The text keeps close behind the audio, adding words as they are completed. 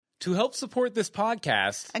To help support this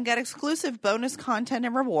podcast and get exclusive bonus content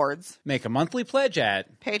and rewards, make a monthly pledge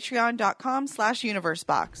at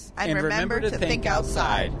patreon.com/universebox. And remember to think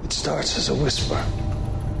outside. It starts as a whisper.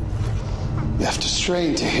 You have to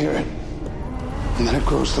strain to hear it. And then it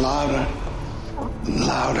grows louder and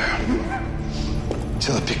louder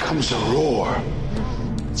till it becomes a roar.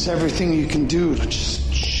 It's everything you can do to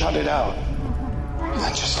just shut it out. And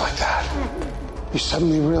then just like that, you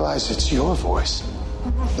suddenly realize it's your voice.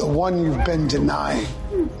 The one you've been denying,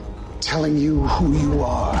 telling you who you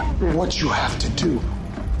are, what you have to do.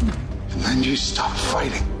 And then you stop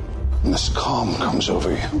fighting, and this calm comes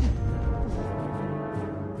over you.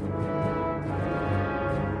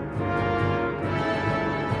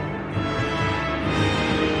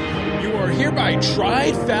 You are hereby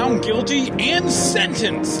tried, found guilty, and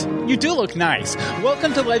sentenced. You do look nice.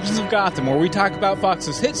 Welcome to Legends of Gotham, where we talk about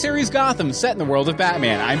Fox's hit series Gotham, set in the world of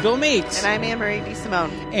Batman. I'm Bill Meeks. And I'm Anne-Marie DeSimone.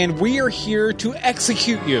 And we are here to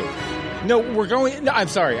execute you. No, we're going... No, I'm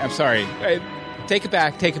sorry. Take it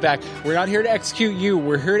back. We're not here to execute you.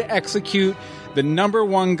 We're here to execute the number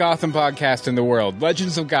one Gotham podcast in the world,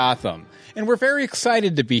 Legends of Gotham. And we're very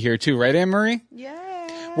excited to be here, too. Right, Anne-Marie? Yeah.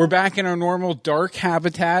 We're back in our normal dark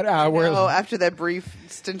habitat. After that brief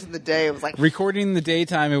stint in the day, it was like... Recording in the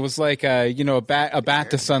daytime, it was like, a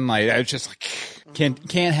bat to sunlight. I was just like,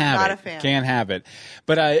 can't have Not it. a fan. Can't have it.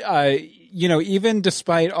 But, even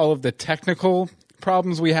despite all of the technical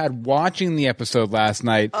problems we had watching the episode last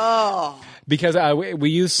night... Because we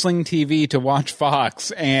used Sling TV to watch Fox,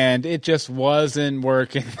 and it just wasn't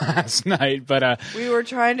working last night. But we were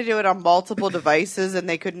trying to do it on multiple devices, and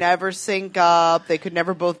they could never sync up. They could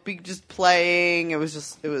never both be just playing. It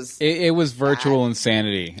was virtual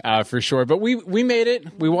insanity for sure. But we made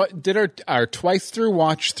it. We did our twice through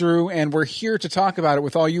watch through, and we're here to talk about it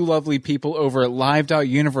with all you lovely people over at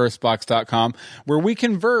live.universebox.com, where we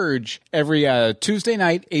converge every Tuesday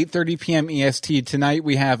night, 8:30 p.m. EST. Tonight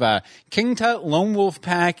we have King Tut, Lone Wolf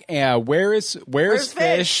Pack, Where's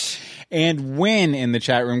Fish, and Win in the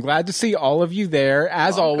chat room. Glad to see all of you there.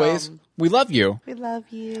 As always, we love you. We love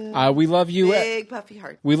you. We love you. Big puffy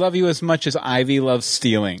heart. We love you as much as Ivy loves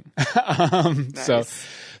stealing. Nice.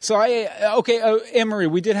 Emery,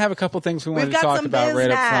 we did have a couple things we wanted to talk about right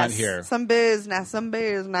up front here. Some business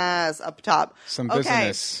up top. Some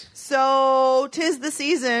business. So, 'tis the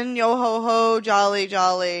season, yo ho ho, jolly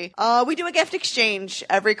jolly. We do a gift exchange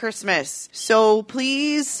every Christmas. So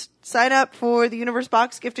please sign up for the Universe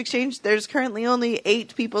Box gift exchange. There's currently only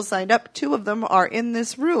 8 people signed up. 2 of them are in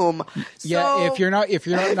this room. Yeah, if you're not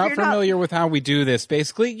familiar with how we do this,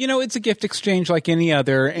 basically, it's a gift exchange like any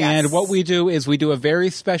other. Yes. And what we do is we do a very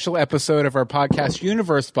special episode of our podcast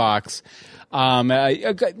Universe Box.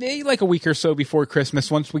 Like a week or so before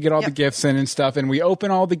Christmas, once we get all the gifts in and stuff, and we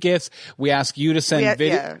open all the gifts, we ask you to send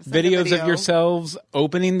videos of yourselves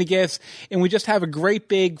opening the gifts, and we just have a great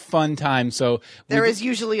big fun time. So there is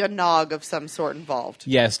usually a nog of some sort involved.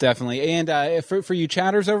 Yes, definitely. And for you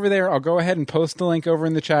chatters over there, I'll go ahead and post the link over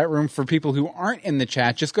in the chat room. For people who aren't in the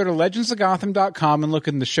chat, just go to legendsofgotham.com and look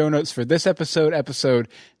in the show notes for this episode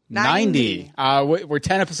 90. We're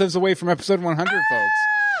 10 episodes away from episode 100, folks.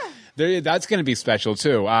 That's going to be special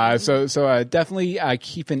too. So definitely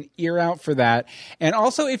keep an ear out for that. And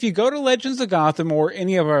also, if you go to Legends of Gotham or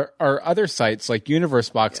any of our other sites like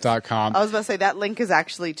universebox.com. I was about to say that link is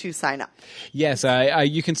actually to sign up. Yes,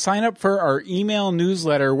 you can sign up for our email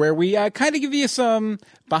newsletter where we kind of give you some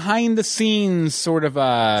behind the scenes sort of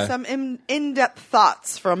some in-depth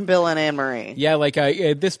thoughts from Bill and Anne-Marie. Yeah, like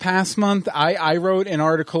this past month I wrote an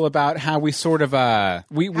article about how we sort of how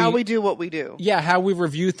we do what we do. Yeah, how we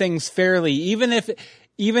review things fairly, even if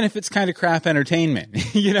it's kind of crap entertainment,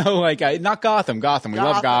 not Gotham. We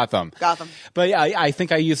love Gotham. But yeah, I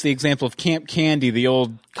think I used the example of Camp Candy, the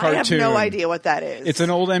old cartoon. I have no idea what that is. It's an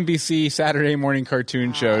old NBC Saturday morning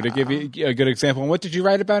cartoon show, to give you a good example. And what did you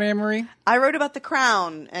write about, Anne-Marie? I wrote about The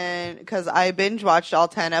Crown, and because I binge watched all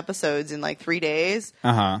 10 episodes in like 3 days.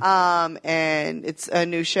 And it's a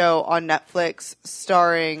new show on Netflix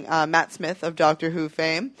starring Matt Smith of Doctor Who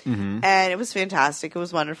fame. Mm-hmm. And it was fantastic. It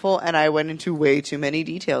was wonderful. And I went into way too many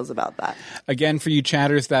details about that. Again, for you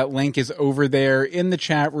chatters, that link is over there in the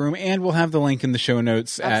chat room, and we'll have the link in the show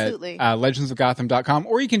notes at legendsofgotham.com,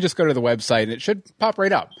 or you can just go to the website and it should pop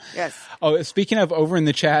right up. Yes. Oh, speaking of over in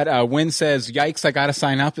the chat, Win says, yikes, I got to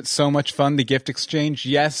sign up. It's so much fun, the gift exchange.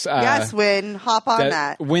 Yes. Yes, Win. Hop on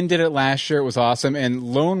that. Win did it last year. It was awesome. And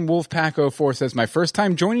Lone Wolf Pack 04 says, my first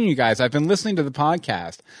time joining you guys. I've been listening to the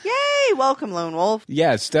podcast. Yay! Welcome, Lone Wolf.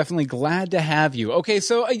 Yes, definitely glad to have you. Okay,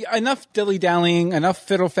 so enough dilly-dallying, enough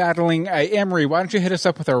fiddle-faddling. Anne-Marie, why don't you hit us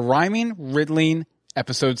up with our rhyming, riddling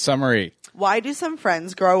episode summary? Why do some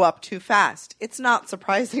friends grow up too fast? It's not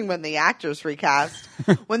surprising when the actors recast.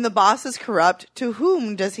 When the boss is corrupt, to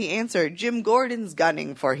whom does he answer? Jim Gordon's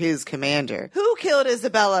gunning for his commander. Who killed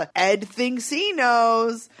Isabella? Ed thinks he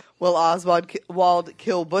knows. Will Oswald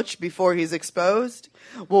kill Butch before he's exposed?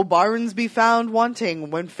 Will Barnes be found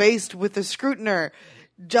wanting when faced with the scrutiner?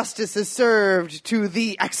 Justice is served to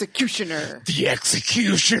the executioner. The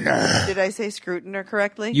executioner. Did I say scrutiner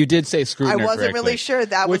correctly? You did say scrutiner I wasn't correctly, really sure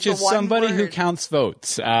that which was the is one somebody word. who counts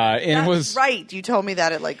votes. And That's it was right. You told me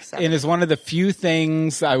that at like 7. And is one of the few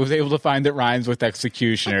things I was able to find that rhymes with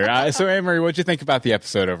executioner. So, Anne Marie, what'd you think about the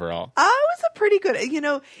episode overall? It was a pretty good.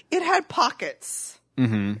 It had pockets.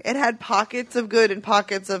 Mm-hmm. It had pockets of good and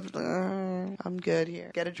pockets of I'm good here.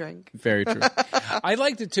 Get a drink. Very true. I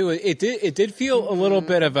liked it too. It did feel a little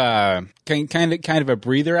bit of a kind of a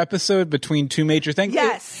breather episode between two major things.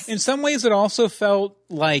 Yes. In some ways, it also felt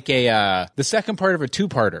like the second part of a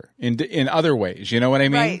two-parter in other ways. You know what I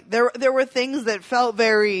mean? Right. There were things that felt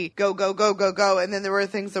very go, and then there were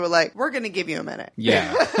things that were like, we're going to give you a minute.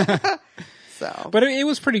 Yeah. So. But it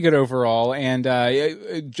was pretty good overall, and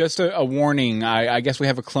just a warning, I guess we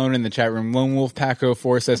have a clone in the chat room. Lone Wolf Paco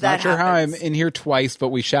 4 says, That not sure happens. how I'm in here twice, but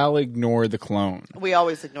we shall ignore the clone. We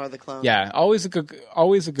always ignore the clone. Yeah, always a good call.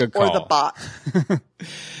 Or the bot.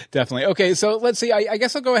 Definitely. Okay, so let's see. I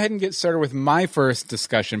guess I'll go ahead and get started with my first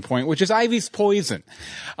discussion point, which is Ivy's poison.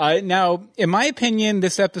 Now, in my opinion,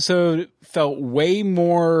 this episode felt way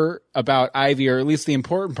more about Ivy, or at least the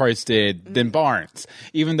important parts did, than Barnes,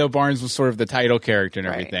 even though Barnes was sort of the title character and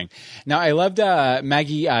everything. Right. Now, I loved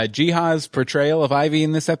Maggie Jiha's portrayal of Ivy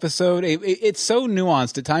in this episode. It's so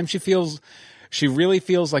nuanced. At times she really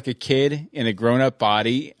feels like a kid in a grown-up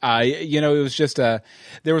body. It was just there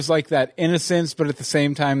was like that innocence, but at the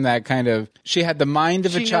same time that kind of, she had the mind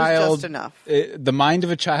of a child. Just enough. The mind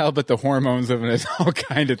of a child, but the hormones of an adult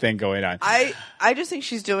kind of thing going on. I just think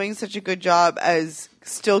she's doing such a good job as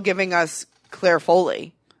still giving us Claire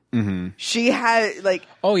Foley. Mm-hmm. She had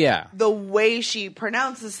the way she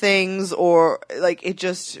pronounces things, or like it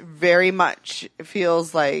just very much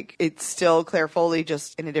feels like it's still Claire Foley,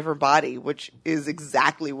 just in a different body, which is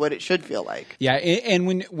exactly what it should feel like. Yeah, and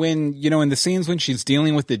when in the scenes when she's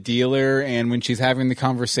dealing with the dealer and when she's having the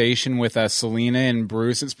conversation with Selena and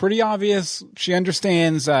Bruce, it's pretty obvious she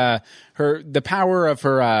understands the power of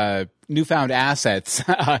her newfound assets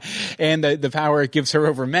and the power it gives her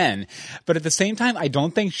over men. But at the same time, I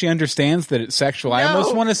don't think she understands that it's sexual. No. I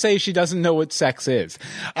almost want to say she doesn't know what sex is.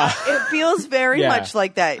 It feels very much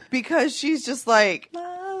like that, because she's just like, la,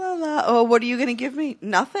 la, la. Oh, what are you going to give me?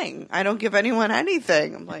 Nothing. I don't give anyone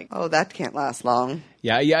anything. I'm like, oh, that can't last long.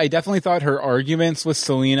 Yeah, I definitely thought her arguments with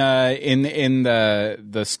Selena in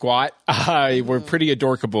the squat were pretty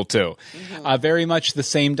adorkable too. Mm-hmm. Very much the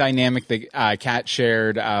same dynamic that Kat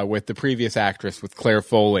shared with the previous actress, with Claire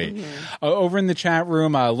Foley. Mm-hmm. Over in the chat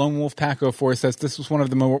room, Lone Wolf Paco 4 says this was one of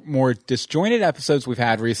the more disjointed episodes we've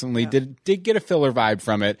had recently. Yeah. Did get a filler vibe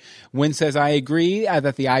from it. Wynn says, I agree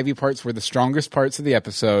that the Ivy parts were the strongest parts of the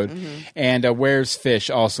episode. Mm-hmm. And Where's Fish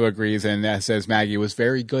also agrees and says Maggie was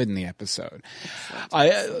very good in the episode.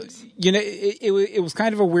 It was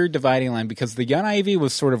kind of a weird dividing line, because the young Ivy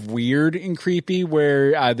was sort of weird and creepy,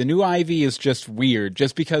 where the new Ivy is just weird,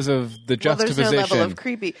 just because of the juxtaposition. There's no level of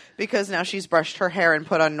creepy, because now she's brushed her hair and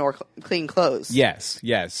put on more clean clothes. Yes.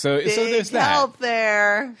 So there's that. Help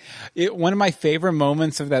there. One of my favorite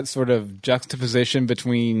moments of that sort of juxtaposition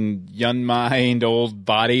between young mind, old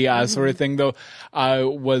body sort of thing, though,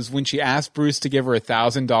 was when she asked Bruce to give her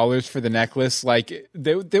 $1,000 for the necklace. Like,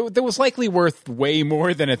 there was likely worth way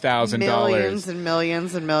more than $1,000. Millions and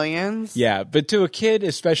millions and millions. Yeah, but to a kid,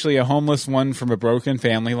 especially a homeless one from a broken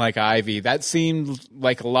family like Ivy, that seemed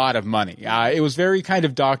like a lot of money. It was very kind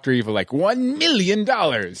of Dr. Evil, like $1 million.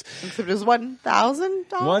 Except it was $1,000?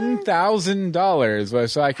 $1,000.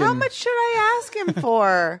 So I can. How much should I ask him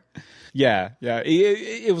for? Yeah.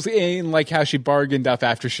 It was in like how she bargained up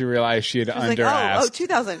after she realized she had under-asked.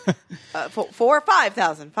 2,000. 4,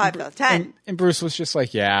 5,000, 5,000, 10. And Bruce was just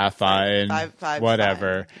like, yeah, fine, five,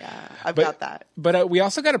 whatever. Fine. Yeah, I've got that. But we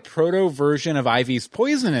also got a proto version of Ivy's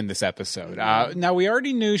poison in this episode. Now, we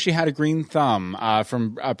already knew she had a green thumb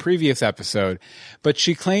from a previous episode, but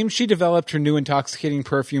she claimed she developed her new intoxicating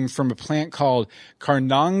perfume from a plant called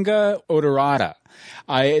Cananga odorata.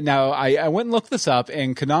 I went and looked this up,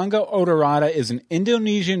 and Cananga odorata is an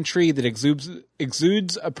Indonesian tree that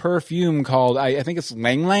exudes a perfume called, I think it's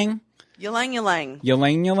Lang Lang. Ylang Ylang.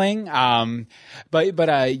 Ylang Ylang. But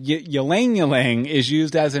Ylang Ylang is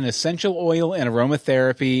used as an essential oil in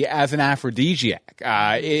aromatherapy as an aphrodisiac.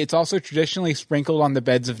 It's also traditionally sprinkled on the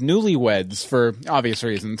beds of newlyweds for obvious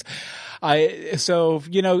reasons. So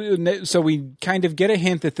we kind of get a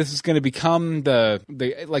hint that this is going to become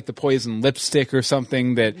the poison lipstick or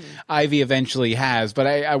something that Ivy eventually has. But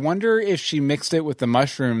I wonder if she mixed it with the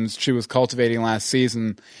mushrooms she was cultivating last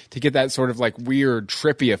season to get that sort of like weird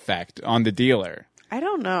trippy effect on the dealer. I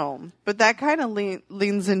don't know, but that kind of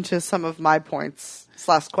leans into some of my points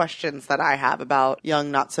 / questions that I have about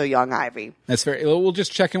young, not so young Ivy. That's fair. We'll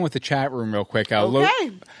just check in with the chat room real quick.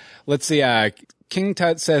 Okay. Let's see. King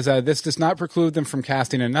Tut says, this does not preclude them from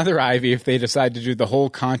casting another Ivy if they decide to do the whole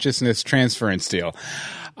consciousness transference deal.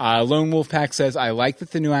 Lone Wolf Pack says, I like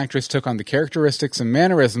that the new actress took on the characteristics and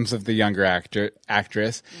mannerisms of the younger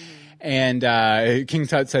actress. And King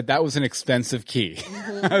Tut said that was an expensive key.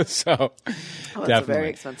 So definitely. That's a very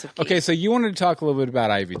expensive key. Okay, so you wanted to talk a little bit about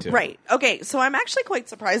Ivy, too. Right. Okay, so I'm actually quite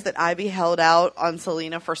surprised that Ivy held out on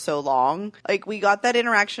Selena for so long. Like, we got that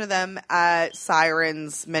interaction of them at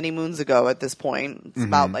Sirens many moons ago at this point. It's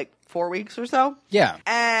about, 4 weeks or so. Yeah.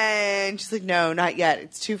 And she's like, no, not yet.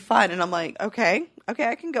 It's too fun. And I'm like, okay,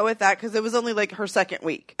 I can go with that because it was only like her second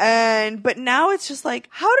week. But now it's just like,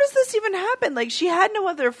 how does this even happen? Like, she had no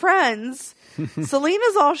other friends.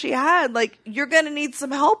 Selena's all she had. Like, you're going to need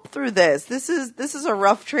some help through this. This is a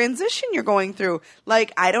rough transition you're going through.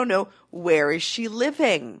 Like, I don't know. Where is she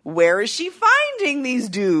living? Where is she finding these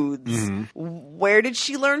dudes? Where did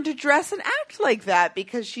she learn to dress and act like that?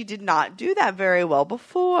 Because she did not do that very well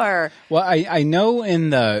before. Well, I know in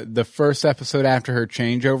the first episode after her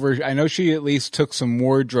changeover, I know she at least took some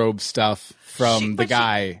wardrobe stuff from the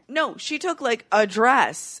guy. She took like a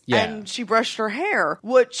dress and she brushed her hair,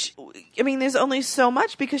 which, I mean, there's only so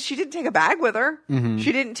much because she didn't take a bag with her.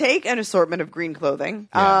 She didn't take an assortment of green clothing.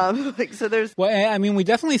 So there's... Well, I mean, we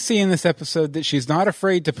definitely see in this episode that she's not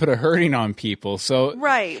afraid to put a hurting on people. So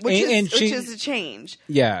right, which is a change.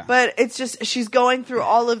 Yeah. But it's just, she's going through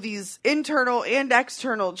all of these internal and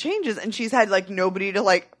external changes and she's had like nobody to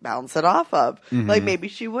like bounce it off of. Like maybe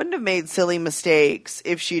she wouldn't have made silly mistakes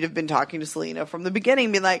if she'd have been talking to Selena from the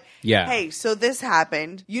beginning, being like, hey, so this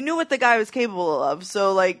happened. You knew what the guy was capable of.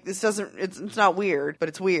 So like, this doesn't, it's not weird, but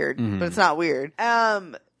it's weird, but it's not weird.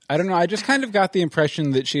 I don't know. I just kind of got the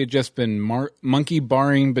impression that she had just been monkey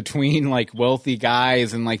barring between like wealthy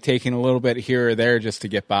guys and like taking a little bit here or there just to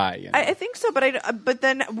get by. You know? I think so, but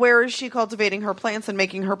then where is she cultivating her plants and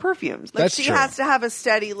making her perfumes? Like, That's she true. has to have a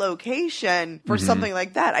steady location for something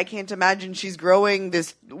like that. I can't imagine she's growing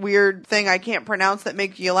this weird thing I can't pronounce that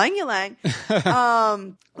makes ylang ylang.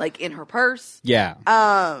 Like in her purse. Yeah.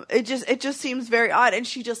 It just seems very odd, and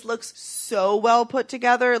she just looks so well put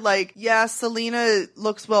together. Like, yeah, Selena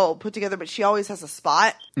looks well put together, but she always has a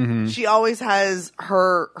spot. She always has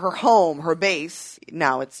her home, her base.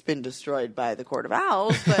 Now it's been destroyed by the Court of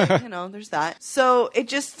Owls, but there's that. So it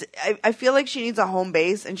just, I feel like she needs a home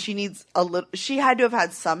base, and she needs she had to have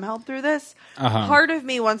had some help through this. Part of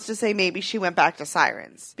me wants to say maybe she went back to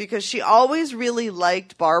Sirens because she always really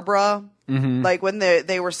liked Barbara. Like when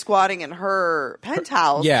they were squatting in her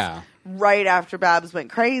penthouse. Yeah. Right after Babs went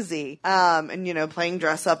crazy, and playing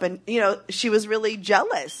dress up, and she was really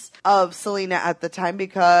jealous of Selena at the time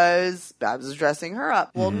because Babs was dressing her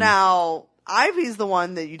up. Well, now Ivy's the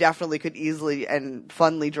one that you definitely could easily and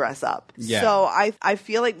funly dress up. Yeah. So I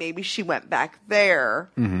feel like maybe she went back there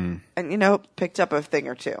and picked up a thing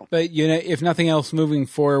or two. But if nothing else, moving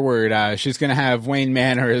forward, she's going to have Wayne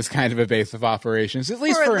Manor as kind of a base of operations, at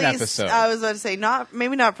least for an episode. I was about to say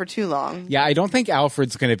maybe not for too long. Yeah, I don't think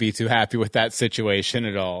Alfred's going to be too happy with that situation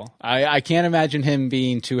at all. I can't imagine him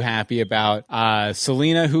being too happy about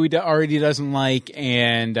Selena, who he already doesn't like,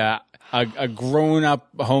 and a grown-up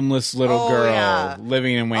homeless little girl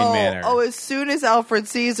living in Wayne Manor. Oh, as soon as Alfred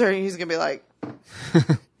sees her, he's going to be like,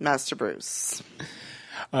 Master Bruce.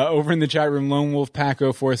 Over in the chat room, Lone Wolf Pack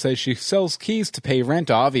 04 says she sells keys to pay rent,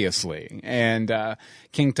 obviously. And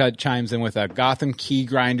King Tut chimes in with Gotham Key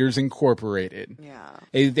Grinders Incorporated. Yeah.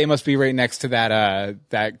 They must be right next to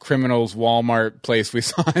that criminals Walmart place we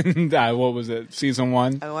saw in, what was it, season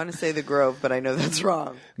 1? I want to say the Grove, but I know that's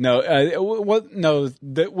wrong. No,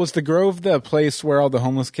 was the Grove the place where all the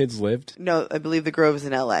homeless kids lived? No, I believe the Grove is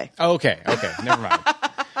in L.A. Oh, okay, never mind.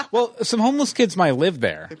 Well, some homeless kids might live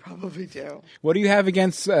there. They probably do. What do you have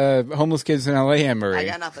against homeless kids in L.A., Anne-Marie? I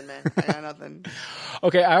got nothing, man. I got nothing.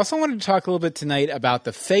 Okay, I also wanted to talk a little bit tonight about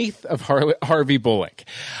the faith of Harvey Bullock.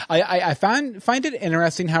 I find it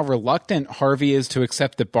interesting how reluctant Harvey is to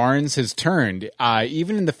accept that Barnes has turned,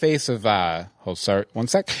 even in the face of Oh, sorry, one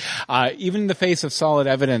sec. Even in the face of solid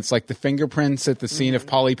evidence, like the fingerprints at the scene of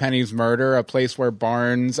Polly Penny's murder, a place where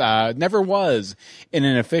Barnes never was in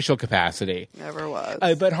an official capacity. Never was.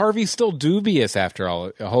 But Harvey's still dubious after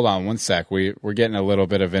all. Hold on one sec. We're getting a little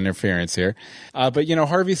bit of interference here. But,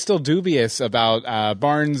 Harvey's still dubious about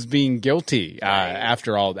Barnes being guilty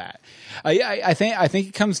after all that. I think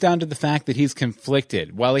it comes down to the fact that he's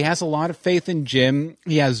conflicted. While he has a lot of faith in Jim,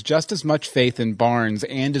 he has just as much faith in Barnes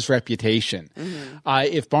and his reputation.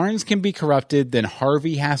 If Barnes can be corrupted, then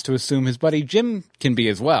Harvey has to assume his buddy Jim can be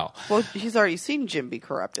as well. Well, he's already seen Jim be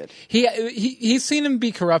corrupted. He's seen him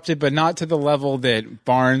be corrupted, but not to the level that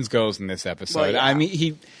Barnes goes in this episode. Well, yeah. I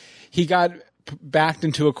mean, he got backed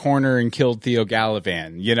into a corner and killed Theo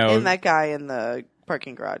Gallivan. And that guy in the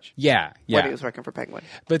parking garage. Yeah. When he was working for Penguin.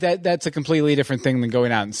 But that's a completely different thing than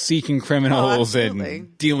going out and seeking criminals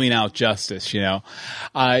and dealing out justice,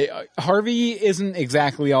 Harvey isn't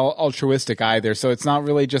exactly all altruistic either, so it's not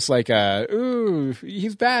really just like ooh,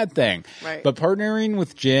 he's bad thing. Right. But partnering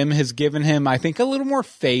with Jim has given him, I think, a little more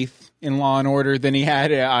faith in Law and Order than he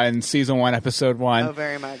had in season 1, episode 1. Oh,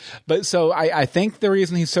 very much. But so I think the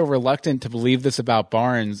reason he's so reluctant to believe this about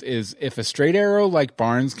Barnes is if a straight arrow like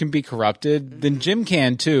Barnes can be corrupted, then Jim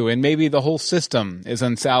can too, and maybe the whole system is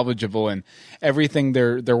unsalvageable and everything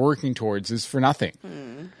they're working towards is for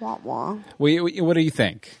nothing. Wah wah. What do you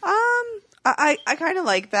think? I kind of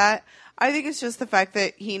like that. I think it's just the fact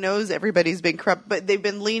that he knows everybody's been corrupt, but they've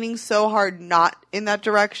been leaning so hard not in that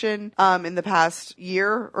direction in the past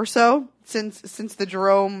year or so since the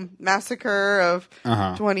Jerome massacre of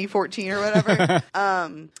 2014 or whatever.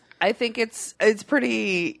 I think it's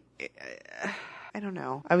pretty. I don't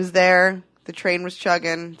know. I was there. The train was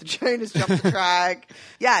chugging. The train has jumped the track.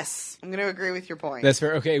 Yes, I'm going to agree with your point. That's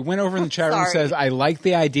fair. Okay, went over in the chat room says, I like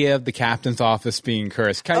the idea of the captain's office being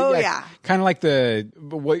cursed. Kind of like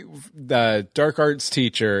the dark arts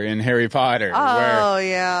teacher in Harry Potter. Oh,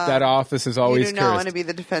 yeah. That office is always cursed. You do not want to be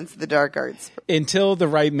the defense of the dark arts. Until the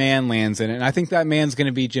right man lands in it. And I think that man's going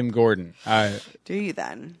to be Jim Gordon. Do you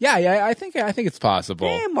then? Yeah, I think it's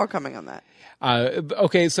possible. More coming on that.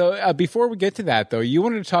 Okay, so before we get to that, though, you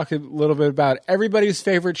wanted to talk a little bit about everybody's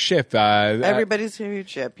favorite ship. Everybody's favorite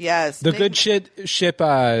ship, yes. The good ship,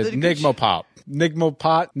 Nigmapop.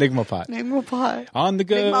 Nigmapop. On the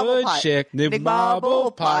good ship,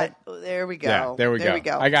 Nigmapop. There we go. Yeah, there we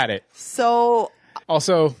go. I got it. So.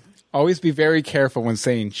 Also, always be very careful when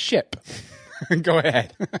saying ship. Go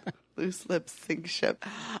ahead. Loose lips sink ship.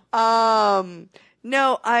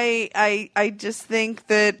 No, I just think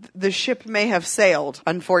that the ship may have sailed,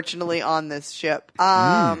 unfortunately, on this ship.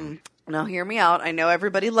 Now, hear me out. I know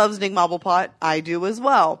everybody loves Nigmabelpot. I do as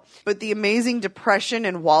well. But the amazing depression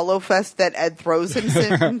and wallow fest that Ed throws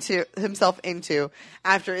himself into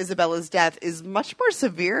after Isabella's death is much more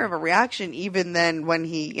severe of a reaction even than when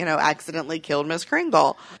he, accidentally killed Miss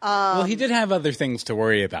Kringle. Well, he did have other things to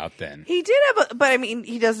worry about then. He did have, but I mean,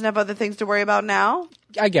 he doesn't have other things to worry about now.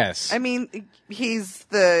 I guess. I mean, he's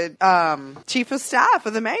the chief of staff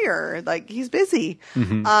of the mayor. Like, he's busy.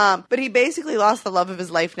 But he basically lost the love of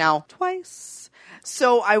his life now twice.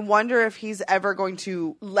 So I wonder if he's ever going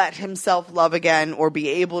to let himself love again or be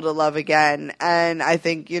able to love again. And I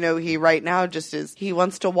think, he right now he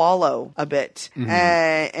wants to wallow a bit.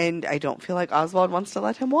 And I don't feel like Oswald wants to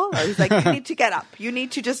let him wallow. He's like, you need to get up. You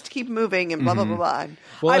need to just keep moving and blah, blah, blah, blah.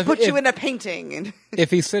 Well, I put you in a painting. And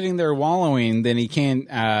if he's sitting there wallowing, then he can't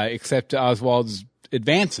accept Oswald's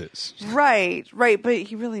advances. Right. But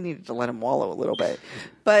he really needed to let him wallow a little bit.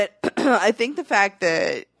 But I think the fact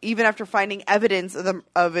that even after finding evidence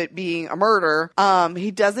of it being a murder,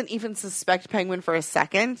 he doesn't even suspect Penguin for a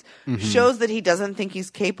second, shows that he doesn't think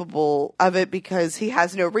he's capable of it because he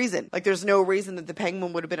has no reason. Like, there's no reason that the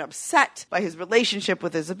Penguin would have been upset by his relationship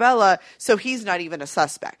with Isabella, so he's not even a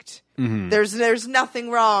suspect. There's nothing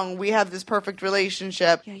wrong. We have this perfect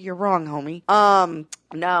relationship. Yeah, you're wrong, homie.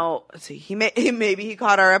 Now, let's see. Maybe he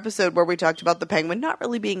caught our episode where we talked about the Penguin not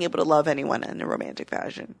really being able to love anyone in a romantic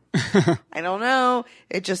fashion. I don't know.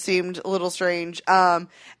 It just seemed a little strange. And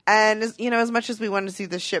as much as we want to see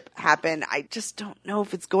this ship happen, I just don't know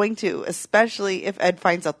if it's going to, especially if Ed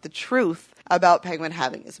finds out the truth about Penguin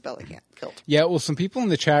having Isabella killed. Yeah, well, some people in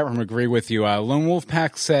the chat room agree with you. Lone Wolf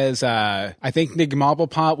Pack says, I think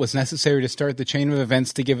Nigmabelpot was necessary to start the chain of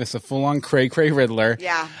events to give us a full-on cray-cray Riddler.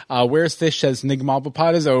 Yeah. Where's Fish says,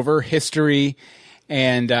 Nigmabelpot is over, history.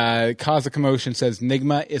 And Cause a Commotion says,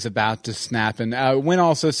 Nigma is about to snap. And Wynn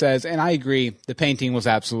also says, and I agree, the painting was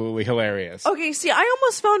absolutely hilarious. Okay, see, I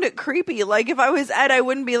almost found it creepy. Like, if I was Ed, I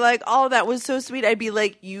wouldn't be like, oh, that was so sweet. I'd be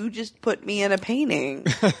like, you just put me in a painting.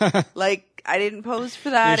 Like, I didn't pose for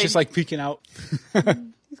that. It's just like peeking out.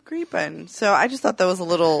 He's creeping. So I just thought that was a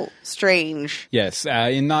little strange. Yes,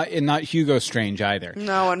 and not Hugo Strange either.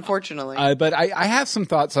 No, unfortunately. But I have some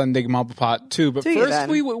thoughts on Nigmampopot too. But first,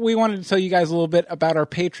 we wanted to tell you guys a little bit about our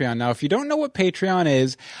Patreon. Now, if you don't know what Patreon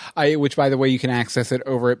is, which by the way you can access it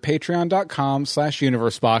over at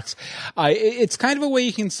patreon.com/universebox, it's kind of a way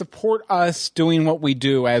you can support us doing what we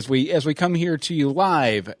do as we come here to you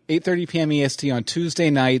live 8:30 p.m. EST on Tuesday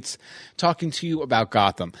nights, talking to you about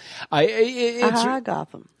Gotham. Gotham. Yeah,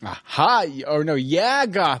 Gotham.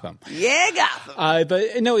 Yeah, Gotham.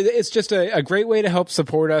 But no, it's just a great way to help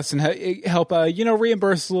support us and help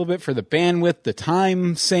reimburse a little bit for the bandwidth, the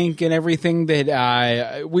time sink, and everything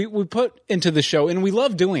that we put into the show. And we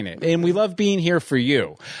love doing it, and we love being here for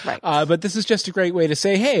you. Right. But this is just a great way to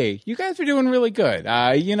say, hey, you guys are doing really good.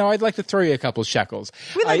 I'd like to throw you a couple shekels.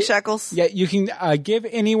 We like shekels. Yeah, you can give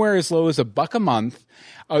anywhere as low as $1 a month.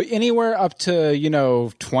 Anywhere up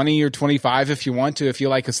to, 20 or 25 if you want to, if you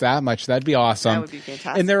like us that much. That'd be awesome. That would be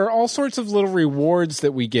fantastic. And there are all sorts of little rewards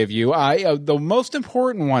that we give you. The most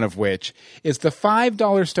important one of which is the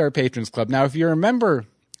 $5 Star Patrons Club. Now, if you're a member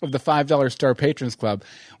of the $5 Star Patrons Club,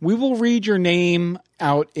 we will read your name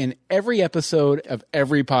out in every episode of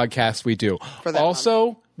every podcast we do.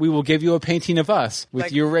 Also, we will give you a painting of us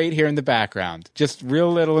with you right here in the background. Just real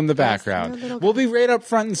little in the background. We'll be right up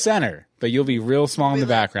front and center, but you'll be real small in the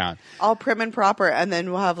background. All prim and proper, and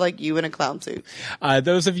then we'll have you in a clown suit.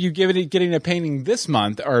 Those of you getting a painting this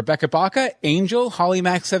month are Becca Baca, Angel, Holly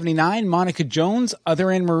Mac 79, Monica Jones, Other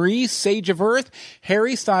Anne Marie, Sage of Earth,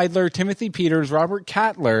 Harry Seidler, Timothy Peters, Robert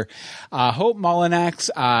Cattler, Hope Mullinax,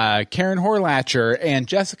 Karen Horlatcher, and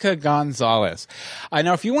Jessica Gonzalez.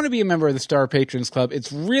 Now, if you want to be a member of the Star Patrons Club,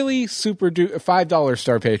 it's really $5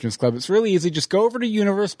 Star Patrons Club. It's really easy. Just go over to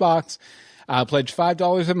Universe Box. Pledge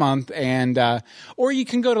 $5 a month, and or you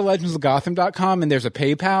can go to legendsofgotham.com, and there's a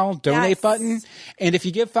PayPal donate button. And if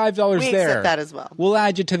you give $5 we there, accept that as well. We'll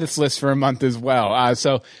add you to this list for a month as well.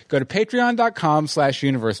 So go to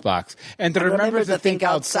patreon.com/universebox. And remember to think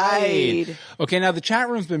outside. Okay, now the chat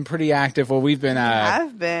room's been pretty active while we've been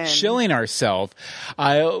chilling ourselves.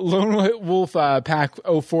 Lone Wolf Pack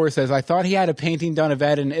 04 says, I thought he had a painting done of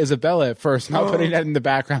Ed and Isabella at first, not putting that in the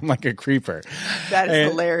background like a creeper. That is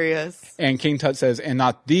hilarious. And King Tut says, and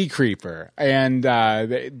not the creeper. And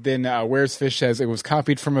then Where's Fish says, it was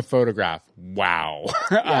copied from a photograph. Wow.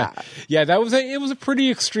 Yeah, it was a pretty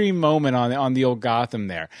extreme moment on the old Gotham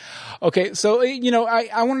there. Okay, so,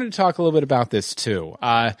 I wanted to talk a little bit about this too.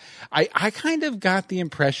 I kind of got the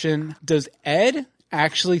impression, does Ed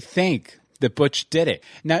actually think that Butch did it?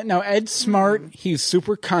 Now Ed's smart. He's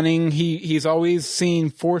super cunning. He's always seen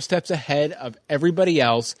 4 steps ahead of everybody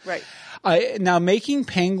else. Right. Now, making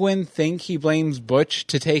Penguin think he blames Butch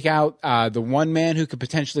to take out the one man who could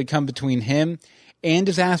potentially come between him and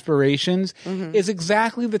his aspirations is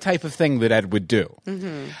exactly the type of thing that Ed would do.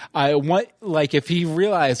 If he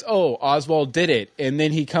realized, Oswald did it, and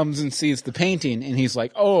then he comes and sees the painting, and he's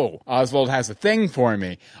like, Oswald has a thing for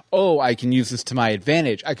me. I can use this to my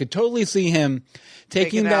advantage. I could totally see him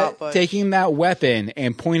taking that weapon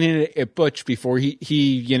and pointing it at Butch before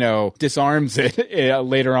he disarms it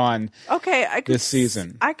later on. This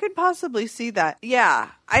season. I could possibly see that. Yeah.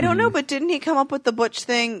 I don't know, but didn't he come up with the Butch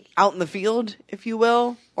thing out in the field, if you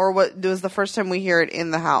will? Or what was the first time we hear it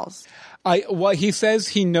in the house? He says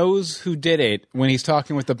he knows who did it when he's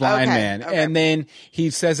talking with the blind man. Okay. And then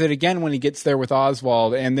he says it again when he gets there with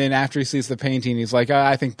Oswald. And then after he sees the painting, he's like,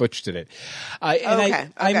 I think Butch did it.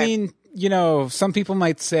 I mean, some people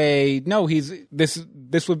might say, no,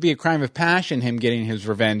 this would be a crime of passion, him getting his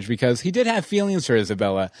revenge, because he did have feelings for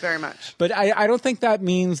Isabella. Very much. But I don't think that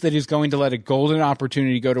means that he's going to let a golden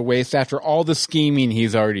opportunity go to waste after all the scheming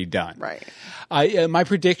he's already done. Right. My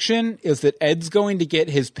prediction is that Ed's going to get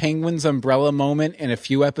his Penguin's umbrella moment in a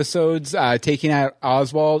few episodes, taking out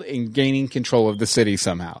Oswald and gaining control of the city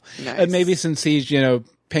somehow. Nice. And maybe since he's,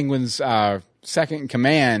 Penguin's second in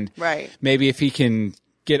command, right? Maybe if he can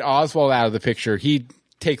get Oswald out of the picture, he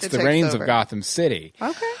takes the reins of Gotham City.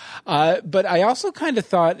 Okay. But I also kind of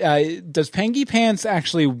thought, does Pengy Pants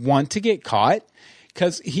actually want to get caught?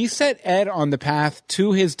 Because he set Ed on the path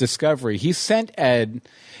to his discovery. He sent Ed,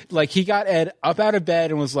 he got Ed up out of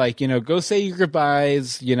bed and was like, go say your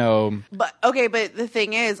goodbyes, But the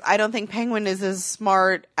thing is, I don't think Penguin is as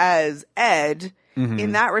smart as Ed.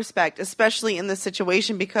 in that respect, especially in this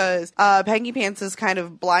situation because Pengy Pants is kind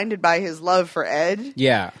of blinded by his love for Ed.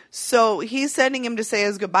 Yeah. So he's sending him to say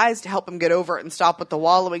his goodbyes to help him get over it and stop with the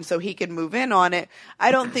wallowing so he can move in on it.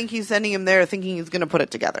 I don't think he's sending him there thinking he's going to put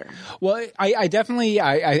it together. Well, I definitely,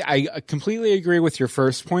 I completely agree with your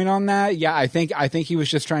first point on that. Yeah, I think he was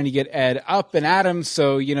just trying to get Ed up and at him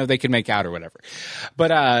so, they could make out or whatever.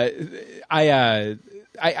 But I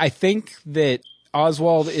think that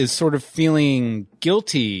Oswald is sort of feeling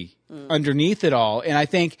guilty underneath it all. And I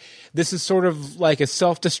think this is sort of like a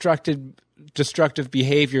destructive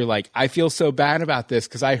behavior. Like, I feel so bad about this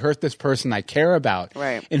because I hurt this person I care about.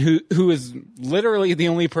 Right. And who is literally the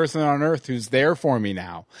only person on earth who's there for me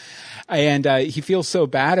now. And he feels so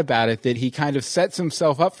bad about it that he kind of sets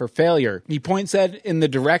himself up for failure. He points Ed in the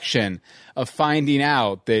direction of finding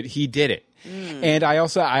out that he did it. And I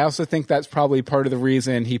also think that's probably part of the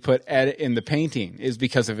reason he put Ed in the painting is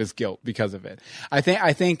because of his guilt, because of it. I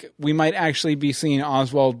think we might actually be seeing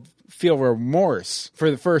Oswald feel remorse for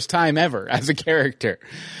the first time ever as a character,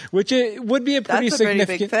 which it would be a pretty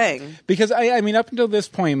significant thing. Because I mean, up until this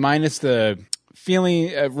point, minus the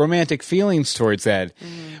romantic feelings towards Ed,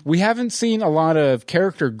 we haven't seen a lot of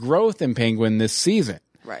character growth in Penguin this season.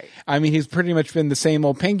 Right. I mean, he's pretty much been the same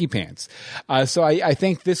old Pengy Pants. So I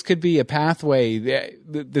think this could be a pathway.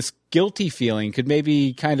 This guilty feeling could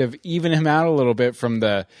maybe kind of even him out a little bit from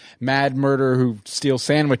the mad murderer who steals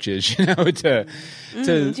sandwiches, to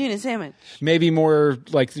Tuna sandwich. Maybe more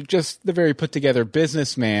like just the very put together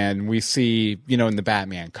businessman we see, in the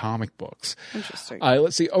Batman comic books. Interesting.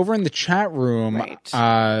 Let's see, over in the chat room, Right.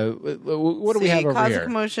 What do we have over Cause here? of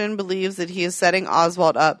Commotion believes that he is setting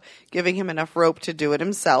Oswald up, giving him enough rope to do it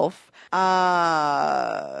himself.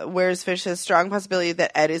 Whereas Fish says strong possibility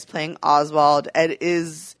that Ed is playing Oswald. Ed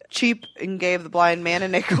is cheap and gave the blind man a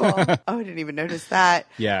nickel. Oh, I didn't even notice that.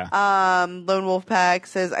 Yeah. Lone Wolf Pack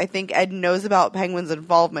says, I think Ed knows about Penguin's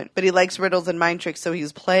involvement, but he likes riddles and mind tricks, so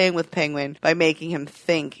he's playing with Penguin by making him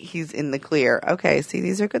think he's in the clear. Okay, see,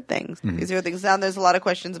 these are good things. These are things. Now, there's a lot of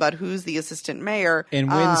questions about who's the assistant mayor.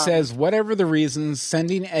 And Wynn says, whatever the reasons,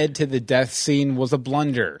 sending Ed to the death scene was a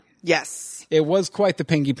blunder. Yes. It was quite the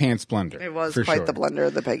Pengy Pants blunder. It was for quite sure. the blunder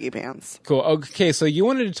of the Pengy Pants. Cool. Okay, so you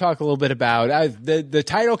wanted to talk a little bit about the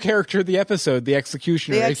title character of the episode, the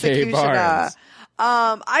Executioner, aka Barnes.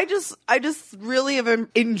 I just really have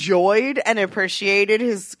enjoyed and appreciated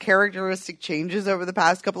his characteristic changes over the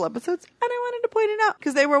past couple episodes, and I wanted to point it out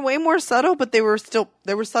because they were way more subtle, but they were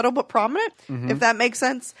subtle but prominent, if that makes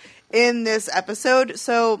sense, in this episode.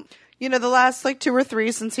 So, the last 2 or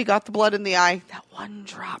 3 since he got the blood in the eye, that one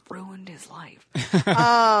drop ruined his life.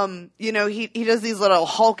 He does these little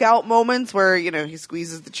Hulk out moments where, he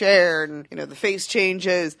squeezes the chair and, the face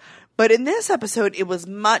changes. But in this episode, it was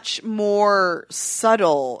much more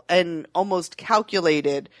subtle and almost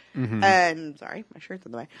calculated. And sorry, my shirt's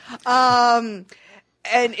in the way.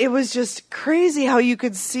 And it was just crazy how you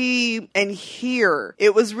could see and hear.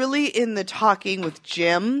 It was really in the talking with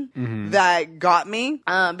Jim that got me,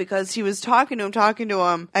 because he was talking to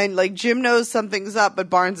him, and Jim knows something's up, but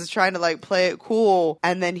Barnes is trying to play it cool,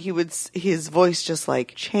 and then his voice just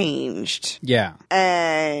changed. Yeah.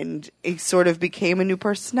 And it sort of became a new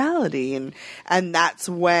personality, and that's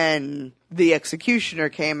when the Executioner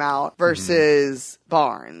came out versus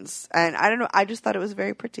Barnes. And I don't know, I just thought it was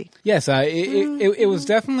very pretty. Yes, it was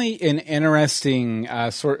definitely an interesting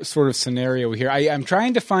sort of scenario here. I'm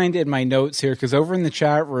trying to find in my notes here, because over in the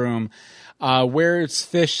chat room, where it's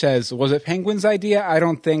Fish says, was it Penguin's idea? I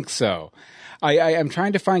don't think so. I'm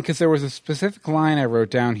trying to find, because there was a specific line I wrote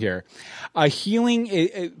down here.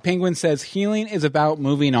 Penguin says healing is about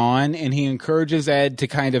moving on, and he encourages Ed to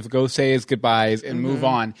kind of go say his goodbyes and move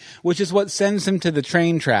on, which is what sends him to the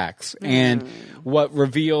train tracks and what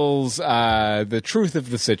reveals the truth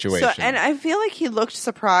of the situation. So, and I feel like he looked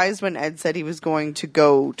surprised when Ed said he was going to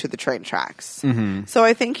go to the train tracks. So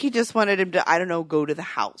I think he just wanted him to, I don't know, go to the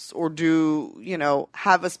house or do,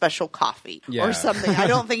 have a special coffee or something. I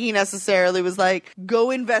don't think he necessarily was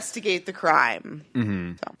go investigate the crime.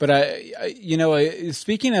 So. But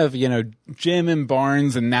speaking of Jim and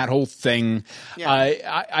Barnes and that whole thing,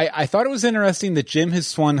 I thought it was interesting that Jim has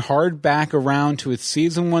swung hard back around to his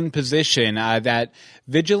season 1 position that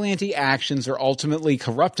vigilante actions are ultimately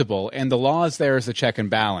corruptible, and the law is there as a check and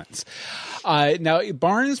balance. Now,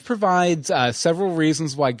 Barnes provides several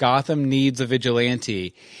reasons why Gotham needs a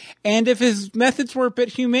vigilante. And if his methods were a bit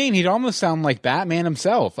humane, he'd almost sound like Batman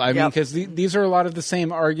himself. I mean, because these are a lot of the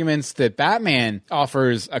same arguments that Batman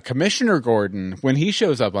offers a Commissioner Gordon when he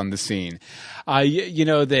shows up on the scene.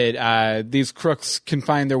 That these crooks can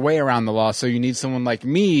find their way around the law, so you need someone like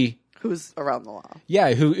me Who's around the law.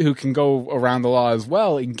 Yeah, who can go around the law as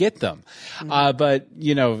well and get them. But,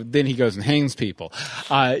 then he goes and hangs people.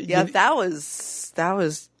 That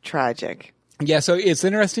was tragic. Yeah, so it's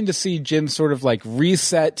interesting to see Jim sort of like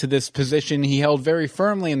reset to this position he held very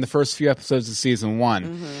firmly in the first few episodes of season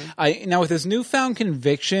 1. Now, with his newfound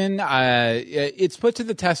conviction, it's put to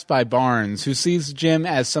the test by Barnes, who sees Jim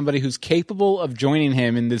as somebody who's capable of joining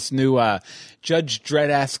him in this new Judge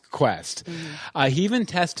Dredd-esque quest. He even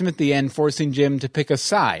tests him at the end, forcing Jim to pick a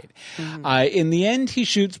side. In the end, he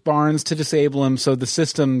shoots Barnes to disable him so the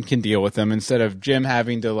system can deal with him instead of Jim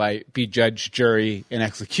having to be judge, jury, and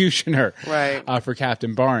executioner. Right. For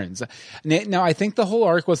Captain Barnes. Now, I think the whole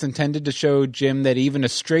arc was intended to show Jim that even a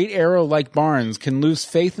straight arrow like Barnes can lose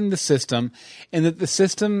faith in the system, and that the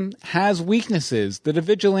system has weaknesses that a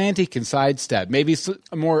vigilante can sidestep. Maybe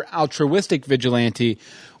a more altruistic vigilante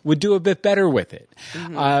would do a bit better with it.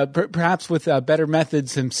 Perhaps with better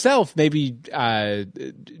methods himself, maybe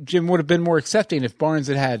Jim would have been more accepting if Barnes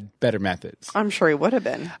had better methods. I'm sure he would have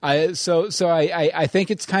been. So I think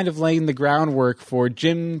it's kind of laying the groundwork for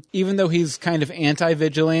Jim, even though he's kind of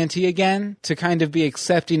anti-vigilante again, to kind of be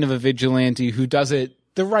accepting of a vigilante who does it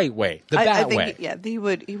the right way, the Bat way. He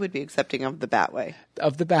would be accepting of the Bat way.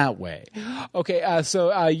 Of the Bat way. Okay,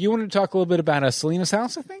 so you want to talk a little bit about Selena's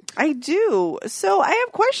house, I think? I do. So I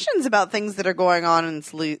have questions about things that are going on in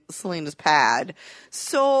Selena's pad.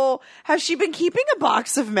 So has she been keeping a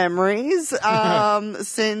box of memories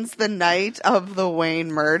since the night of the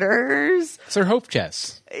Wayne murders? It's her hope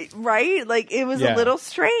chest. Right? Like, it was a little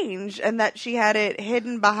strange, and that she had it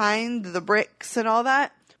hidden behind the bricks and all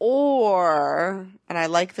that. Or, and I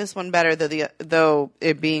like this one better, though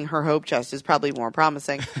it being her hope chest is probably more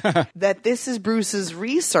promising, that this is Bruce's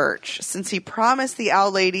research, since he promised the owl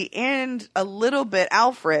lady and a little bit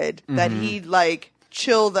Alfred that he'd,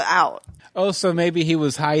 chill out. Oh, so maybe he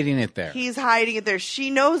was hiding it there. He's hiding it there. She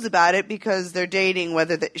knows about it because they're dating,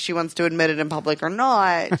 whether she wants to admit it in public or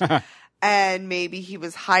not. And maybe he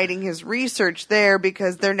was hiding his research there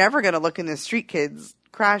because they're never going to look in the street kid's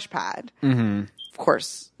crash pad. Of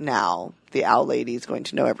course, now the owl lady is going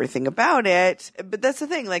to know everything about it. But that's the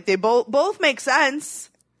thing. They both make sense.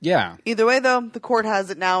 Yeah. Either way, though, the court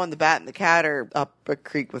has it now, and the Bat and the Cat are up a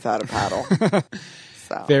creek without a paddle.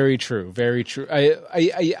 So. Very true. Very true.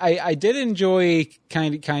 I did enjoy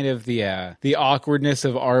kind of the awkwardness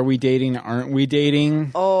of are we dating, aren't we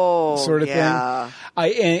dating? Sort of thing.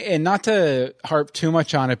 And not to harp too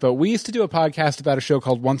much on it, but we used to do a podcast about a show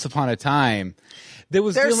called Once Upon a Time.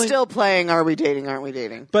 They're still playing Are We Dating, Aren't We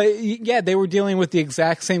Dating? But yeah, they were dealing with the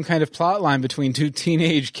exact same kind of plot line between two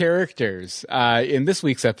teenage characters in this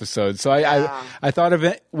week's episode. So I thought of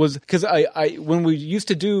it was because I when we used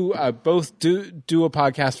to do a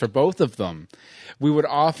podcast for both of them, we would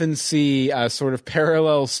often see sort of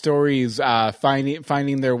parallel stories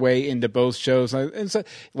finding their way into both shows, and so,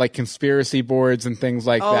 like conspiracy boards and things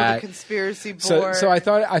like that. Oh, the conspiracy board. So I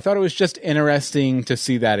thought it was just interesting to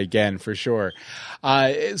see that again for sure.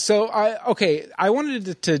 I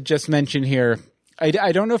wanted to just mention here.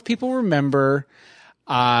 I don't know if people remember,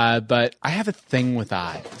 but I have a thing with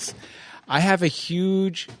eyes. I have a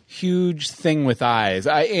huge, huge thing with eyes.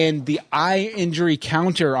 And the eye injury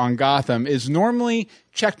counter on Gotham is normally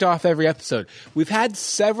checked off every episode. We've had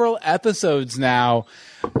several episodes now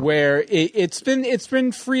where it's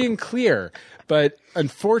been free and clear. But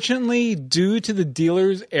unfortunately, due to the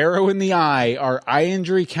dealer's arrow in the eye, our eye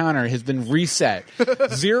injury counter has been reset.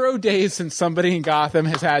 0 days since somebody in Gotham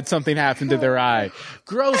has had something happen to their eye.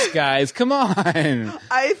 Gross, guys. Come on.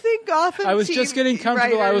 I think Gotham I was just getting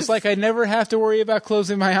comfortable. Writers, I was like, I never have to worry about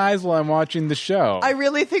closing my eyes while I'm watching the show. I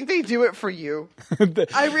really think they do it for you.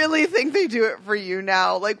 I really think they do it for you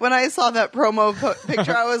now. Like, when I saw that promo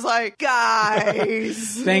picture, I was like,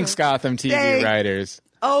 guys. Thanks, Gotham TV writers.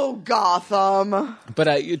 Oh, Gotham. But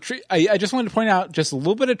I just wanted to point out just a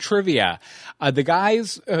little bit of trivia. The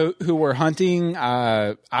guys who were hunting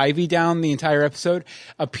Ivy down the entire episode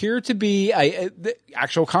appear to be the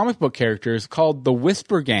actual comic book characters called the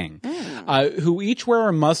Whisper Gang, who each wear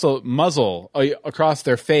a muzzle across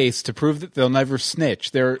their face to prove that they'll never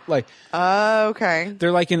snitch. They're like... okay.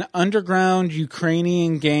 They're like an underground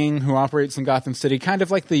Ukrainian gang who operates in Gotham City, kind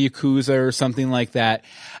of like the Yakuza or something like that.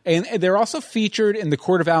 And they're also featured in the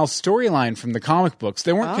Court of Owls storyline from the comic books.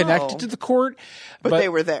 They weren't connected to the court. But they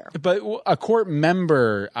were there. But a court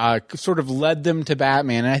member sort of led them to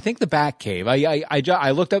Batman. And I think the Batcave.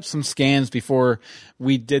 I looked up some scans before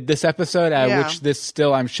we did this episode, which this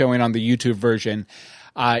still I'm showing on the YouTube version.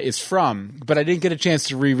 is from, but I didn't get a chance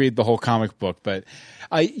to reread the whole comic book. But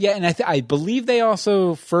and I believe they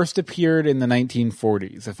also first appeared in the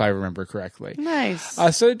 1940s, if I remember correctly. Nice.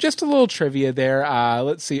 So just a little trivia there.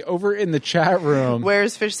 Let's see, over in the chat room.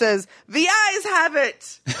 Where's Fish says, the eyes have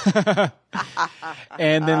it!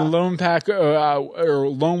 And then Lone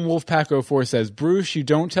Wolf Pack 04 says, Bruce, you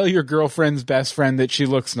don't tell your girlfriend's best friend that she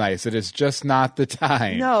looks nice. It is just not the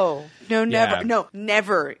time. No, never. Yeah. No,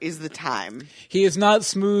 never is the time. He is not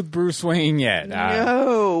smooth Bruce Wayne yet.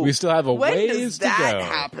 No. We still have a when ways does that to go.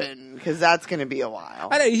 happen? Because that's going to be a while.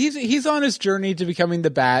 I know, he's on his journey to becoming the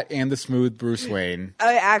Bat and the smooth Bruce Wayne.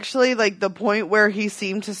 I actually, like, the point where he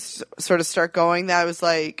seemed to sort of start going, that was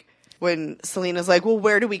like when Selina's like, well,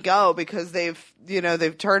 where do we go? Because they've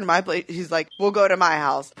turned my place. He's like, we'll go to my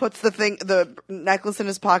house. Puts the necklace in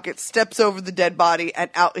his pocket, steps over the dead body, and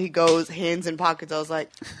out he goes, hands in pockets. I was like,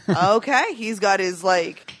 okay, he's got his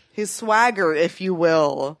swagger, if you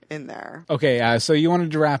will, in there. Okay, so you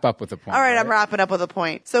wanted to wrap up with a point. All right, I'm wrapping up with a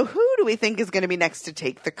point. So who do we think is going to be next to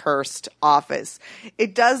take the cursed office?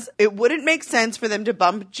 It wouldn't make sense for them to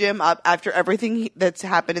bump Jim up after everything that's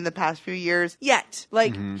happened in the past few years yet.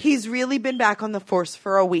 Like, he's really been back on the force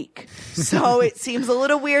for a week. So it seems a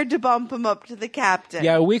little weird to bump him up to the captain.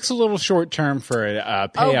 Yeah, a week's a little short term for a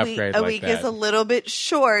pay upgrade a like week that. is a little bit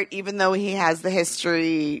short, even though he has the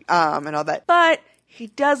history and all that. But he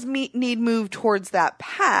does need move towards that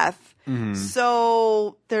path.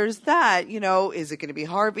 So there's that. Is it going to be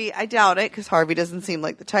Harvey? I doubt it, because Harvey doesn't seem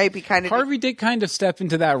like the type. Harvey did kind of step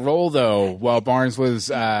into that role, though, while Barnes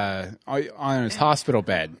was on his hospital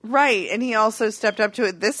bed. Right, and he also stepped up to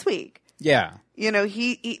it this week. Yeah.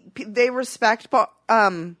 They respect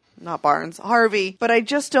not Barnes, Harvey, but I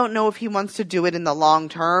just don't know if he wants to do it in the long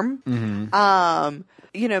term.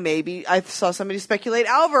 Maybe I saw somebody speculate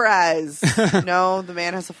Alvarez. No, the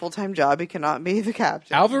man has a full-time job. He cannot be the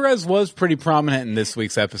captain. Alvarez was pretty prominent in this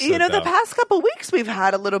week's episode. The past couple weeks we've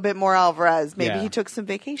had a little bit more Alvarez. Maybe he took some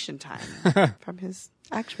vacation time from his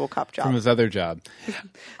actual cop job. From his other job.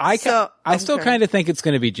 I still kind of think it's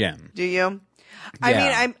going to be Jim. Do you?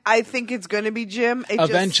 Yeah. I think it's going to be Jim.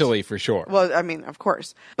 Eventually, for sure. Well, of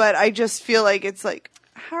course. But I just feel like it's like,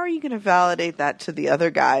 how are you going to validate that to the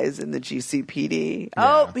other guys in the GCPD? Yeah.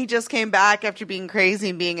 Oh, he just came back after being crazy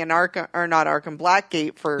and being in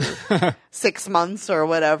Blackgate for 6 months or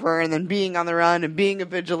whatever, and then being on the run and being a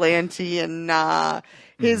vigilante, and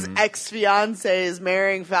his ex-fiance is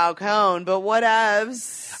marrying Falcone, but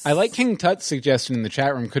whatevs. I like King Tut's suggestion in the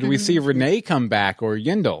chat room. Could we see Renee come back or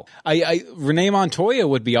Yindel? Renee Montoya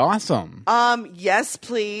would be awesome. Yes,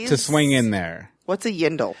 please. To swing in there. What's a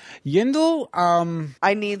Yindel? Yindel?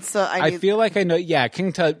 I feel like I know. Yeah,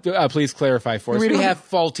 King Tut, please clarify for us. We have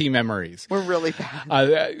faulty memories. We're really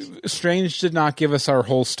bad. Strange did not give us our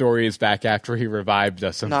whole stories back after he revived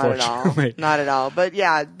us, unfortunately. Not at all. But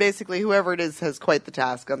yeah, basically whoever it is has quite the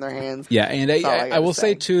task on their hands. Yeah, and I will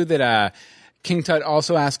say, too, that King Tut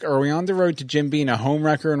also asked, are we on the road to Jim being a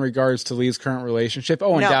homewrecker in regards to Lee's current relationship?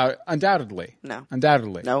 Oh, no. Undoubtedly. No.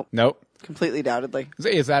 Undoubtedly. Nope. Completely doubtedly.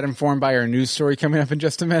 Is that informed by our news story coming up in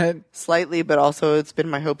just a minute? Slightly, but also it's been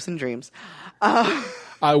my hopes and dreams.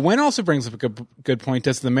 Wynn also brings up a good point.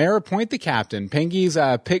 Does the mayor appoint the captain? Pengy's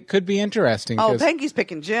pick could be interesting. Oh, Pengy's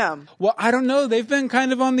picking Jim. Well, I don't know. They've been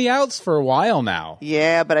kind of on the outs for a while now.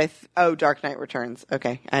 Yeah, but Dark Knight Returns.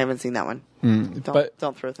 Okay, I haven't seen that one.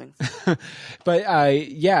 Don't throw things. But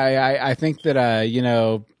I think that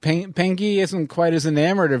Pengy isn't quite as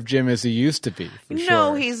enamored of Jim as he used to be.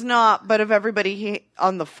 No, he's not. But of everybody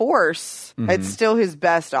on the force, it's still his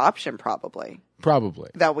best option, probably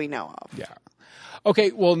that we know of. Yeah.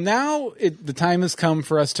 Okay, well, now the time has come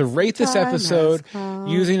for us to rate this episode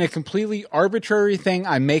using a completely arbitrary thing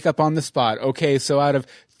I make up on the spot. Okay, so out of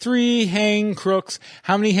 3 hang crooks,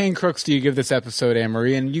 how many hang crooks do you give this episode,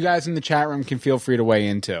 Anne-Marie? And you guys in the chat room can feel free to weigh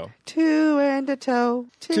in, too. 2 and a toe.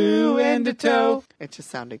 2 and a toe. It just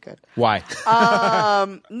sounded good. Why?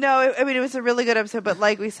 No, it was a really good episode, but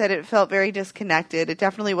like we said, it felt very disconnected. It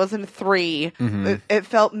definitely wasn't a 3. It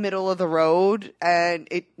felt middle of the road, and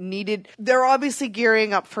they're obviously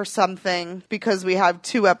gearing up for something because we have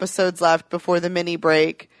 2 episodes left before the mini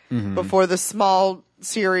break, before the small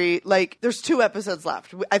series. Like, there's 2 episodes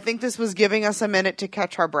left. I think this was giving us a minute to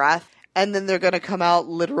catch our breath. And then they're going to come out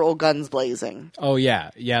literal guns blazing. Oh, yeah.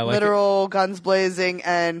 Yeah. Like literal guns blazing,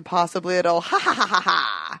 and possibly it'll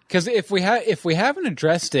ha. Because if we haven't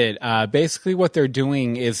addressed it, basically what they're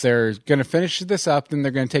doing is they're going to finish this up, then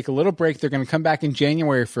they're going to take a little break. They're going to come back in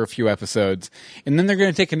January for a few episodes, and then they're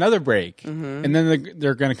going to take another break. And then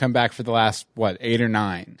they're going to come back for the last, 8 or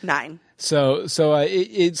 9? 9. So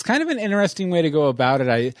it's kind of an interesting way to go about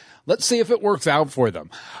it. Let's see if it works out for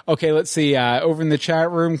them. Okay, let's see. Over in the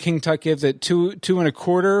chat room, King Tut gives it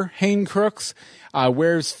 2.25 Hain Crooks.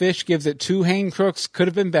 Where's Fish gives it 2 Hain Crooks. Could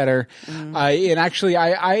have been better. And actually,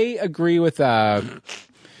 I agree with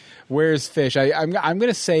Where's Fish. I'm going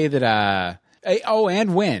to say that.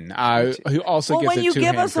 And Win, who also gives it 2 when you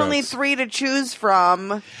give us crooks. only 3 to choose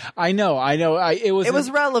from. I know. It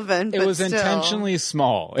was relevant. It was still. intentionally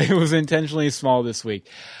small. It was intentionally small this week.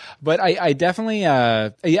 But I definitely,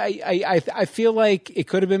 I feel like it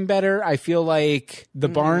could have been better. I feel like the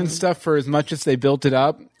barn stuff, for as much as they built it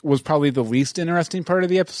up, was probably the least interesting part of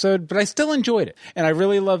the episode, but I still enjoyed it. And I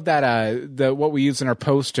really love that, what we used in our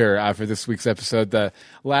poster, for this week's episode, the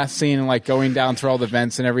last scene and like going down through all the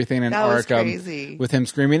vents and everything in Arkham with him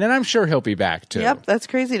screaming. And I'm sure he'll be back too. Yep. That's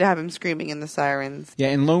crazy to have him screaming in the sirens. Yeah.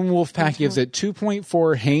 And Lone Wolf Pack gives it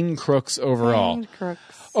 2.4 Hain Crooks overall. Hain Crooks.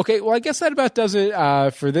 Okay, well, I guess that about does it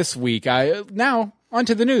for this week. Now, on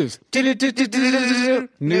to the news.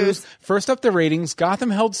 News. First up, the ratings.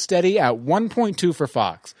 Gotham held steady at 1.2 for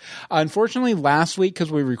Fox. Unfortunately, last week,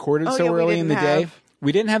 because we recorded early in the day,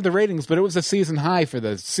 we didn't have the ratings, but it was a season high for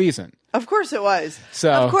the season. Of course it was.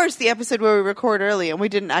 So, of course, the episode where we record early and we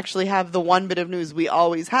didn't actually have the one bit of news we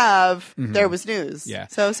always have, there was news. Yeah.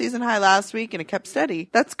 So season high last week and it kept steady.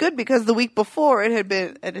 That's good because the week before it had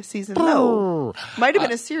been at a season low. Might have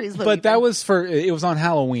been a series low. But that was it was on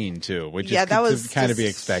Halloween too, which that was kind of be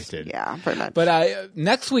expected. Yeah, pretty much. But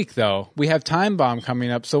next week, though, we have Time Bomb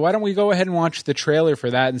coming up. So why don't we go ahead and watch the trailer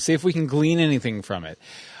for that and see if we can glean anything from it.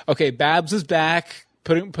 Okay, Babs is back.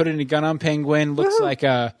 Putting a gun on Penguin. Looks like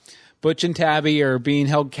Butch and Tabby are being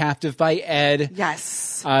held captive by Ed. Yes.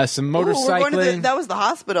 Some motorcycling. That was the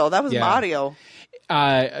hospital. That was Mario.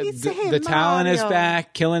 The Talon is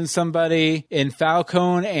back, killing somebody in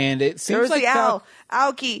Falcone, and it seems like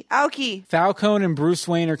Aoki. Falcone and Bruce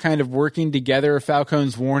Wayne are kind of working together.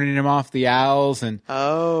 Falcone's warning him off the owls, and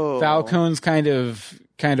Falcone's kind of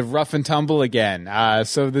rough and tumble again.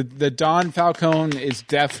 So the Don Falcone is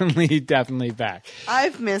definitely back.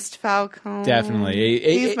 I've missed Falcone. Definitely.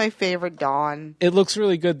 He's my favorite Don. It looks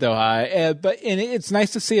really good though. But it's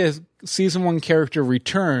nice to see a season 1 character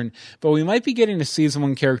return, but we might be getting a season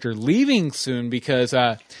 1 character leaving soon because,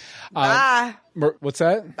 Bye. What's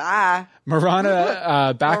that? Bye.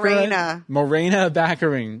 Morena Baccarin. Morena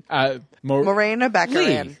Baccarin.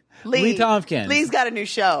 Lee Tompkins. Lee's got a new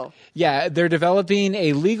show. Yeah, they're developing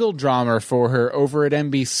a legal drama for her over at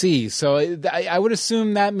NBC. So I would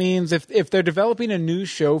assume that means if they're developing a new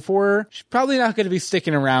show for her, she's probably not going to be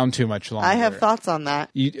sticking around too much longer. I have thoughts on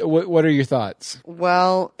that. What are your thoughts?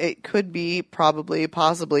 Well, it could be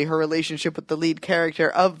possibly her relationship with the lead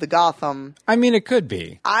character of the Gotham. I mean, it could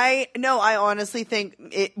be. I honestly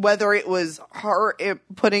think whether it was her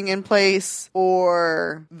putting in place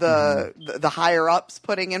or the higher ups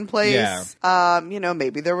putting in place. Yeah.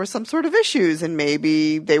 Maybe there were some sort of issues and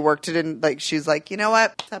maybe they worked it in, like, she's like, you know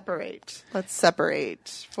what? Let's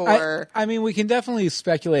separate for... I mean, we can definitely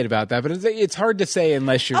speculate about that, but it's hard to say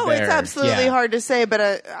unless you're there. Oh, it's absolutely hard to say, but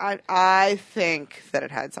I think that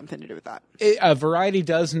it had something to do with that. Variety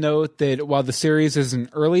does note that while the series is in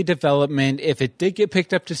early development, if it did get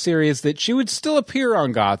picked up to series, that she would still appear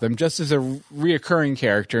on Gotham just as a reoccurring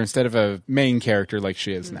character instead of a main character like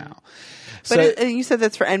she is now. But you said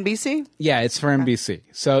that's for NBC? Yeah, it's for NBC.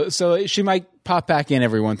 So she might pop back in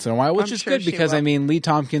every once in a while, which is good because, I mean, Lee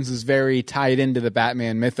Tompkins is very tied into the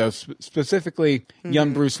Batman mythos, specifically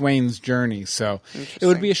young Bruce Wayne's journey. So it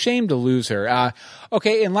would be a shame to lose her.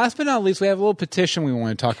 Okay, and last but not least, we have a little petition we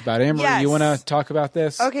want to talk about. Amber, you want to talk about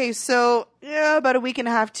this? Okay, so about a week and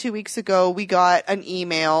a half, 2 weeks ago, we got an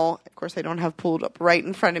email. Of course, I don't have pulled up right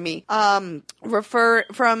in front of me. From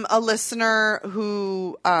a listener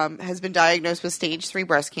who has been diagnosed with stage 3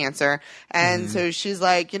 breast cancer. And so she's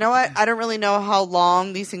like, you know what? I don't really know how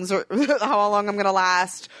long these things are, how long I'm going to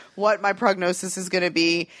last, what my prognosis is going to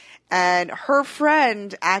be. And her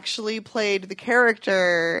friend actually played the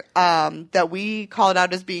character that we called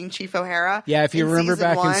out as being Chief O'Hara. Yeah, if you remember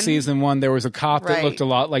back in season 1, there was a cop that looked a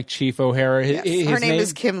lot like Chief O'Hara. Yes. Her name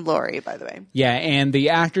is Kim Laurie, by the way. Yeah, and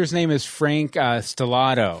the actor's name is Frank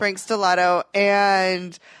Stellato. Frank Stellato.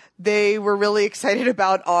 And they were really excited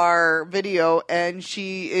about our video, and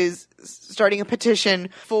she is starting a petition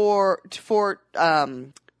for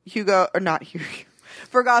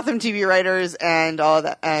Gotham TV writers and all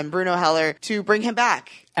that, and Bruno Heller to bring him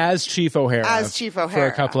back as Chief O'Hara. For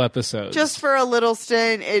a couple episodes. Just for a little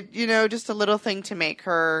stint, just a little thing to make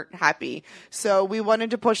her happy. So we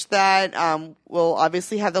wanted to push that. We'll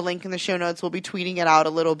obviously have the link in the show notes. We'll be tweeting it out a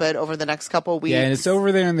little bit over the next couple of weeks. Yeah, and it's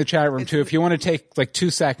over there in the chat room, too. If you want to take like 2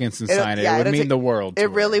 seconds and sign it, it would mean the world to her.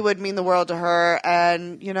 It really would mean the world to her.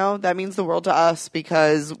 And, that means the world to us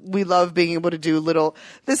because we love being able to do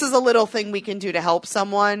this is a little thing we can do to help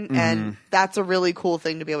someone. Mm-hmm. And that's a really cool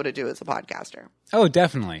thing to be able to do as a podcaster. Oh,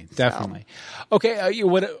 definitely. Okay,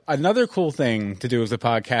 another cool thing to do as a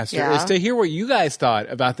podcaster is to hear what you guys thought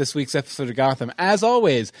about this week's episode of Gotham. As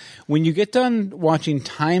always, when you get done watching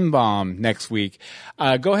Time Bomb next week,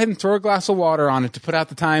 go ahead and throw a glass of water on it to put out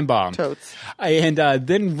the time bomb. Totes. And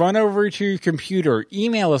then run over to your computer.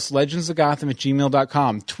 Email us,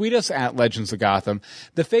 legendsofgotham@gmail.com. Tweet us at Legends of Gotham.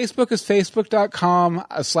 The Facebook is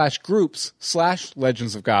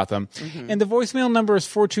facebook.com/groups/Legends of Gotham. Mm-hmm. And the voicemail number is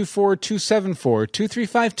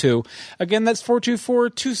 424-274-2352. Again, that's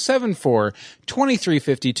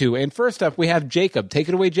 424-274-2352. And first up, we have Jacob. Take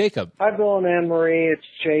it away, Jacob. Hi, Bill and Anne-Marie. It's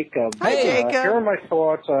Jacob. Hi, Jacob. Here are my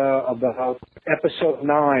thoughts about Episode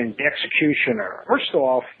 9, The Executioner. First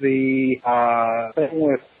off, the thing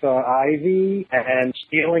with Ivy and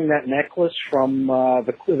stealing that necklace from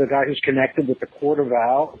the guy who's connected with the Court of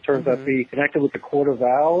Owls. Turns out to be connected with the Court of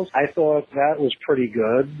Owls. I thought that was pretty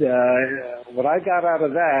good. What I got out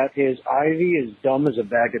of that is Ivy is dumb as a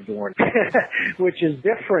bag of Dorn, which is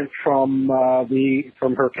different from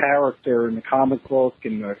her character in the comic book,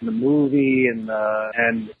 in the movie, and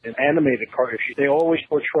in animated cartoon. They always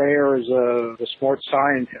portray her as a smart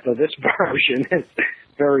scientist. So this version is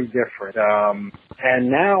very different.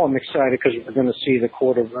 And now I'm excited because we're going to see the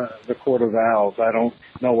Court of Owls. I don't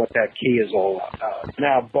know what that key is all about.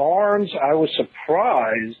 Now, Barnes, I was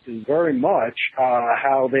surprised very much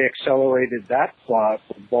how they accelerated that plot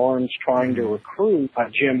with Barnes trying to recruit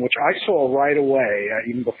Jim, which I saw right away,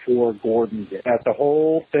 even before Gordon did. That the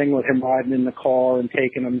whole thing with him riding in the car and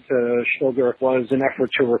taking him to Sugar was an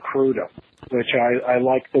effort to recruit him, which I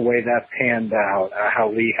like the way that panned out,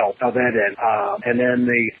 how Lee helped, how that ended. And then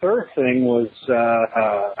the third thing was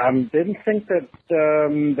I didn't think that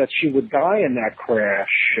she would die in that crash,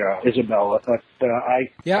 Isabella, but a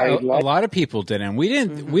lot of people didn't. We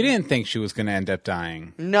didn't think she was going to end up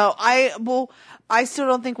dying. No, I still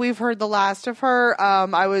don't think we've heard the last of her.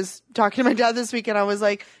 I was talking to my dad this week and I was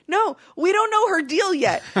like, no, we don't know her deal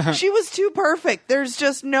yet. She was too perfect. There's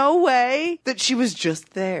just no way that she was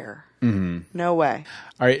just there. Mm-hmm. No way.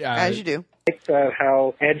 All right, as you do. I like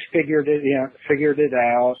how Ed figured it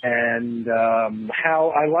out, and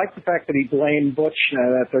how I like the fact that he blamed Butch.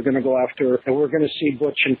 That they're going to go after, and we're going to see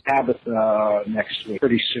Butch and Tabitha next week,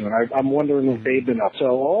 pretty soon. I'm wondering if they've been up. So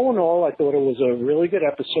all in all, I thought it was a really good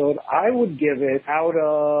episode. I would give it out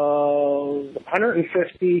of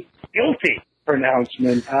 150 guilty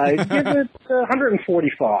pronouncement. I give it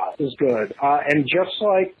 145. Is good. And just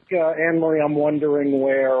like Anne-Marie, I'm wondering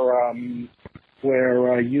where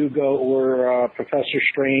Hugo, where Professor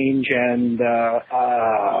Strange and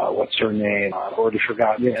what's her name? I've already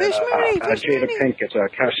forgotten. Jada Pinkett.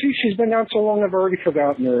 She's been out so long, I've already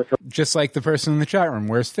forgotten her. Just like the person in the chat room,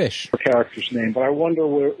 where's Fish? Her character's name, but I wonder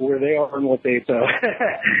where they are and what they do.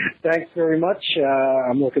 Thanks very much.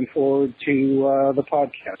 I'm looking forward to the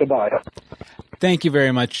podcast. Goodbye. Thank you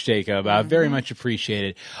very much, Jacob. Very much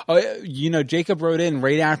appreciated. Jacob wrote in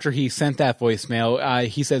right after he sent that voicemail.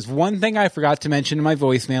 He says, one thing I forgot to mention in my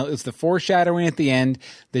voicemail is the foreshadowing at the end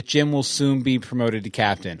that Jim will soon be promoted to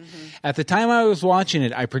captain. Mm-hmm. At the time I was watching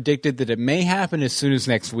it, I predicted that it may happen as soon as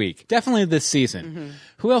next week. Definitely this season. Mm-hmm.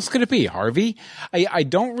 Who else could it be? Harvey? I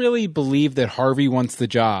don't really believe that Harvey wants the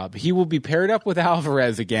job. He will be paired up with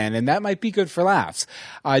Alvarez again, and that might be good for laughs.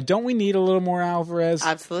 Don't we need a little more Alvarez?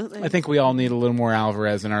 Absolutely. I think we all need a little more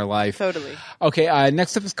Alvarez in our life. Totally. Okay,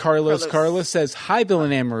 next up is Carlos. Carlos says, hi, Bill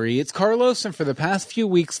and Anne-Marie. It's Carlos, and for the past few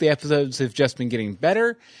weeks, the episodes have just been getting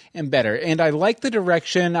better and better. And I like the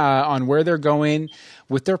direction on where they're going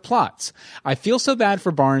with their plots. I feel so bad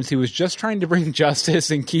for Barnes. He was just trying to bring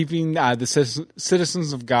justice and keeping the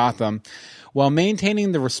citizens of Gotham while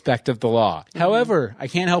maintaining the respect of the law. Mm-hmm. However, I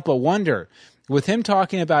can't help but wonder, with him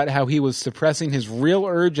talking about how he was suppressing his real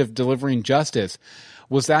urge of delivering justice,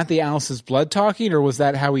 was that the Alice's blood talking, or was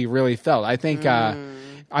that how he really felt? I think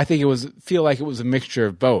I think feel like it was a mixture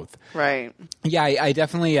of both. Right. Yeah, I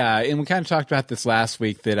definitely, and we kind of talked about this last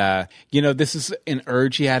week that, this is an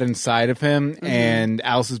urge he had inside of him, and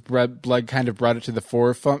Alice's blood kind of brought it to the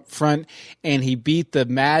forefront, and he beat the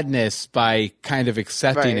madness by kind of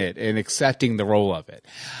accepting it and accepting the role of it.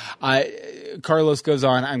 Carlos goes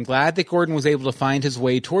on, I'm glad that Gordon was able to find his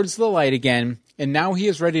way towards the light again, and now he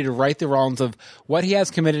is ready to right the wrongs of what he has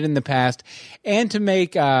committed in the past and to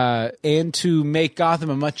make Gotham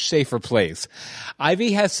a much safer place.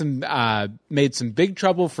 Ivy has made some big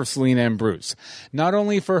trouble for Selina and Bruce. Not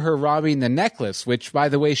only for her robbing the necklace, which, by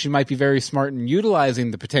the way, she might be very smart in utilizing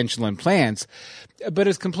the potential implants, but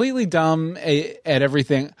is completely dumb at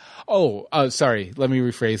everything. Sorry, let me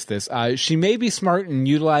rephrase this. She may be smart in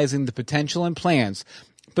utilizing the potential implants,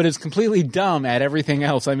 but is completely dumb at everything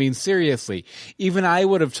else. I mean, seriously, even I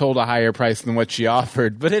would have told a higher price than what she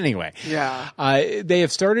offered. But anyway, they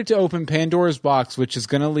have started to open Pandora's box, which is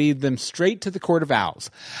going to lead them straight to the Court of Owls.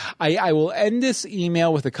 I will end this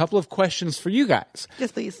email with a couple of questions for you guys.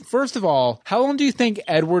 Yes, please. First of all, how long do you think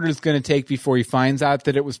Edward is going to take before he finds out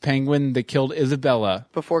that it was Penguin that killed Isabella?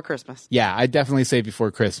 Before Christmas. Yeah, I'd definitely say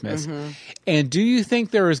before Christmas. And do you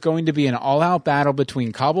think there is going to be an all-out battle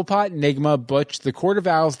between Cobblepot, Enigma, Butch, the Court of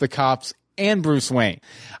Owls, the cops, and Bruce Wayne?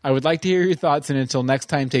 I would like to hear your thoughts, and until next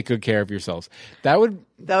time, take good care of yourselves. That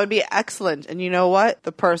would be excellent. And you know what?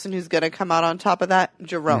 The person who's going to come out on top of that,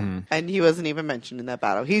 Jerome. And he wasn't even mentioned in that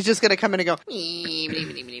battle. He's just going to come in and go,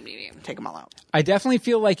 take them all out. I definitely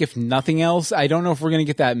feel like, if nothing else, I don't know if we're going to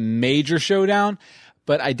get that major showdown,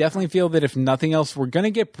 but I definitely feel that if nothing else, we're going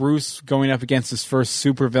to get Bruce going up against his first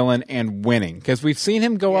supervillain and winning. Because we've seen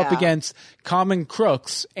him go up against common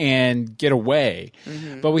crooks and get away,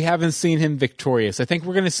 but we haven't seen him victorious. I think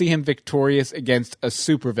we're going to see him victorious against a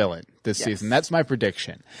supervillain this season. That's my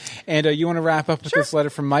prediction. And you want to wrap up with this letter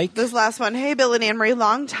from Mike? This last one. Hey, Bill and Anne-Marie,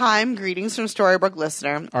 long time greetings from Storybrooke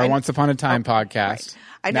listener. Our Once Upon a Time podcast.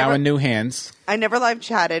 Right. Now in new hands. I never live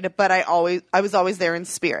chatted, but I was always there in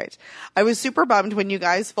spirit. I was super bummed when you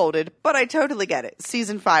guys folded, but I totally get it.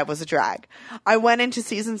 Season 5 was a drag. I went into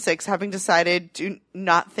season 6 having decided to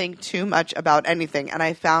not think too much about anything, and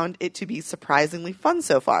I found it to be surprisingly fun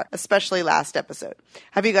so far, especially last episode.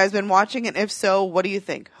 Have you guys been watching? And if so, what do you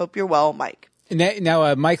think? Hope you're well, Mike.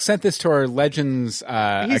 Now, Mike sent this to our Legends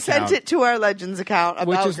account. He sent it to our Legends account.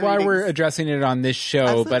 Which is why we're addressing it on this show.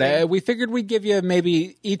 Absolutely. But we figured we'd give you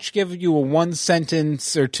a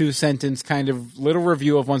one-sentence or two-sentence kind of little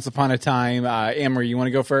review of Once Upon a Time. Amory, you want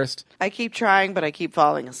to go first? I keep trying, but I keep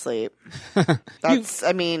falling asleep. It's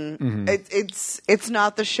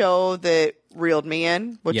not the show that reeled me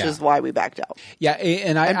in, which is why we backed out. Yeah,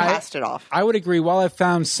 and I passed it off. I would agree. While I've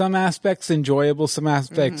found some aspects enjoyable, some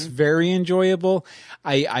aspects very enjoyable,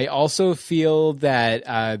 I also feel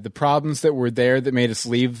that the problems that were there that made us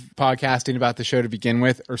leave podcasting about the show to begin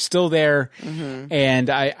with are still there, and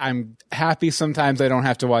I'm happy sometimes I don't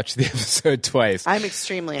have to watch the episode twice. I'm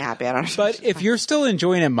extremely happy. But if you're still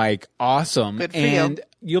enjoying it, Mike, awesome. Good for you.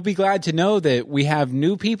 You'll be glad to know that we have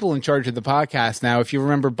new people in charge of the podcast now. If you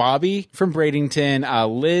remember Bobby from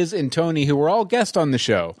Bradenton, Liz and Tony, who were all guests on the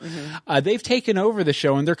show, they've taken over the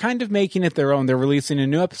show and they're kind of making it their own. They're releasing a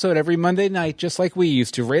new episode every Monday night, just like we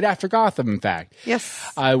used to, right after Gotham, in fact. Yes.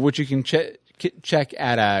 Which you can check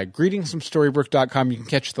at greetingsfromstorybrooke.com. You can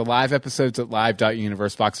catch the live episodes at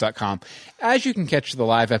live.universebox.com, as you can catch the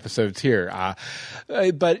live episodes here.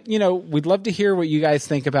 But, we'd love to hear what you guys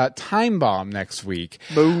think about Time Bomb next week.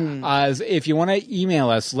 Boom. If you want to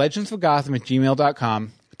email us,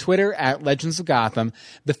 legendsofgotham@gmail.com. Twitter at Legends of Gotham.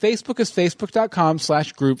 The Facebook is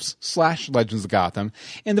facebook.com/groups/Legends of Gotham.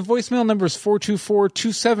 And the voicemail number is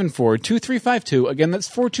 424-274-2352. Again, that's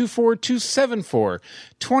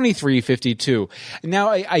 424-274-2352. Now,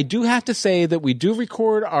 I do have to say that we do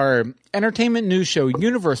record our entertainment news show,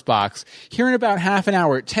 Universe Box, here in about half an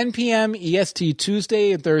hour at 10 p.m. EST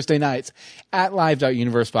Tuesday and Thursday nights at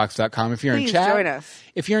live.universebox.com. If you're Please in chat, join us.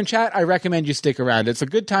 If you're in chat, I recommend you stick around. It's a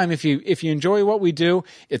good time if you enjoy what we do.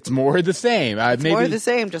 It's more the same. More the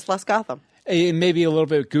same, just less Gotham. It may be a little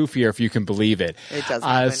bit goofier if you can believe it. It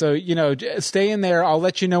does. So, stay in there. I'll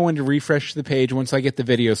let you know when to refresh the page once I get the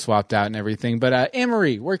video swapped out and everything. But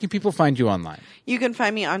Anne-Marie, where can people find you online? You can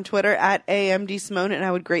find me on Twitter at AMDSimone, and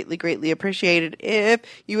I would greatly, greatly appreciate it if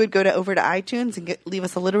you would go over to iTunes and leave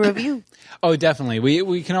us a little review. Oh, definitely.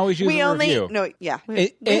 We can always use a review.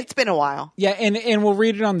 It's been a while. Yeah, and we'll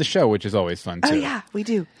read it on the show, which is always fun, too. Oh, yeah, we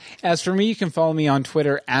do. As for me, you can follow me on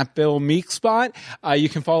Twitter at BillMeekspot. You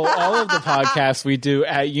can follow all of the podcasts podcasts we do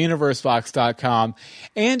at universebox.com.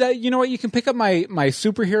 And you know what? You can pick up my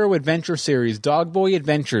superhero adventure series, Dogboy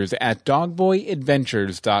Adventures, at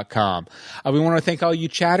dogboyadventures.com. We want to thank all you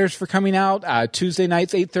chatters for coming out Tuesday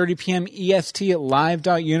nights, 8:30 p.m. EST at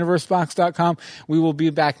live.universebox.com. We will be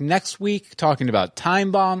back next week talking about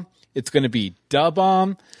Time Bomb. It's going to be Da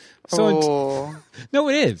Bomb. So no,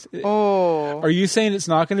 it is. Are you saying it's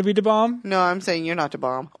not going to be Da Bomb? No, I'm saying you're not Da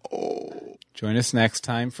Bomb. Join us next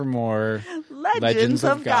time for more Legends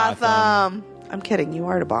of Gotham. I'm kidding. You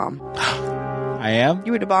are Da Bomb. I am?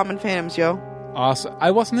 You were Da Bomb in Phantoms, yo. Awesome.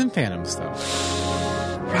 I wasn't in Phantoms, though.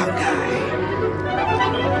 Wrong guy.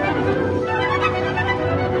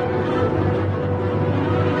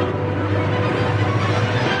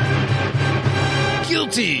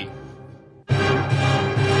 Guilty!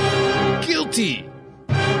 Guilty!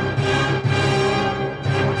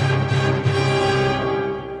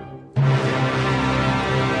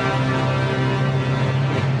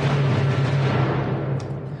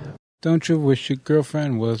 Don't you wish your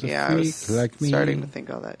girlfriend was a freak like me? Starting to think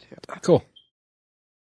all that too. Cool.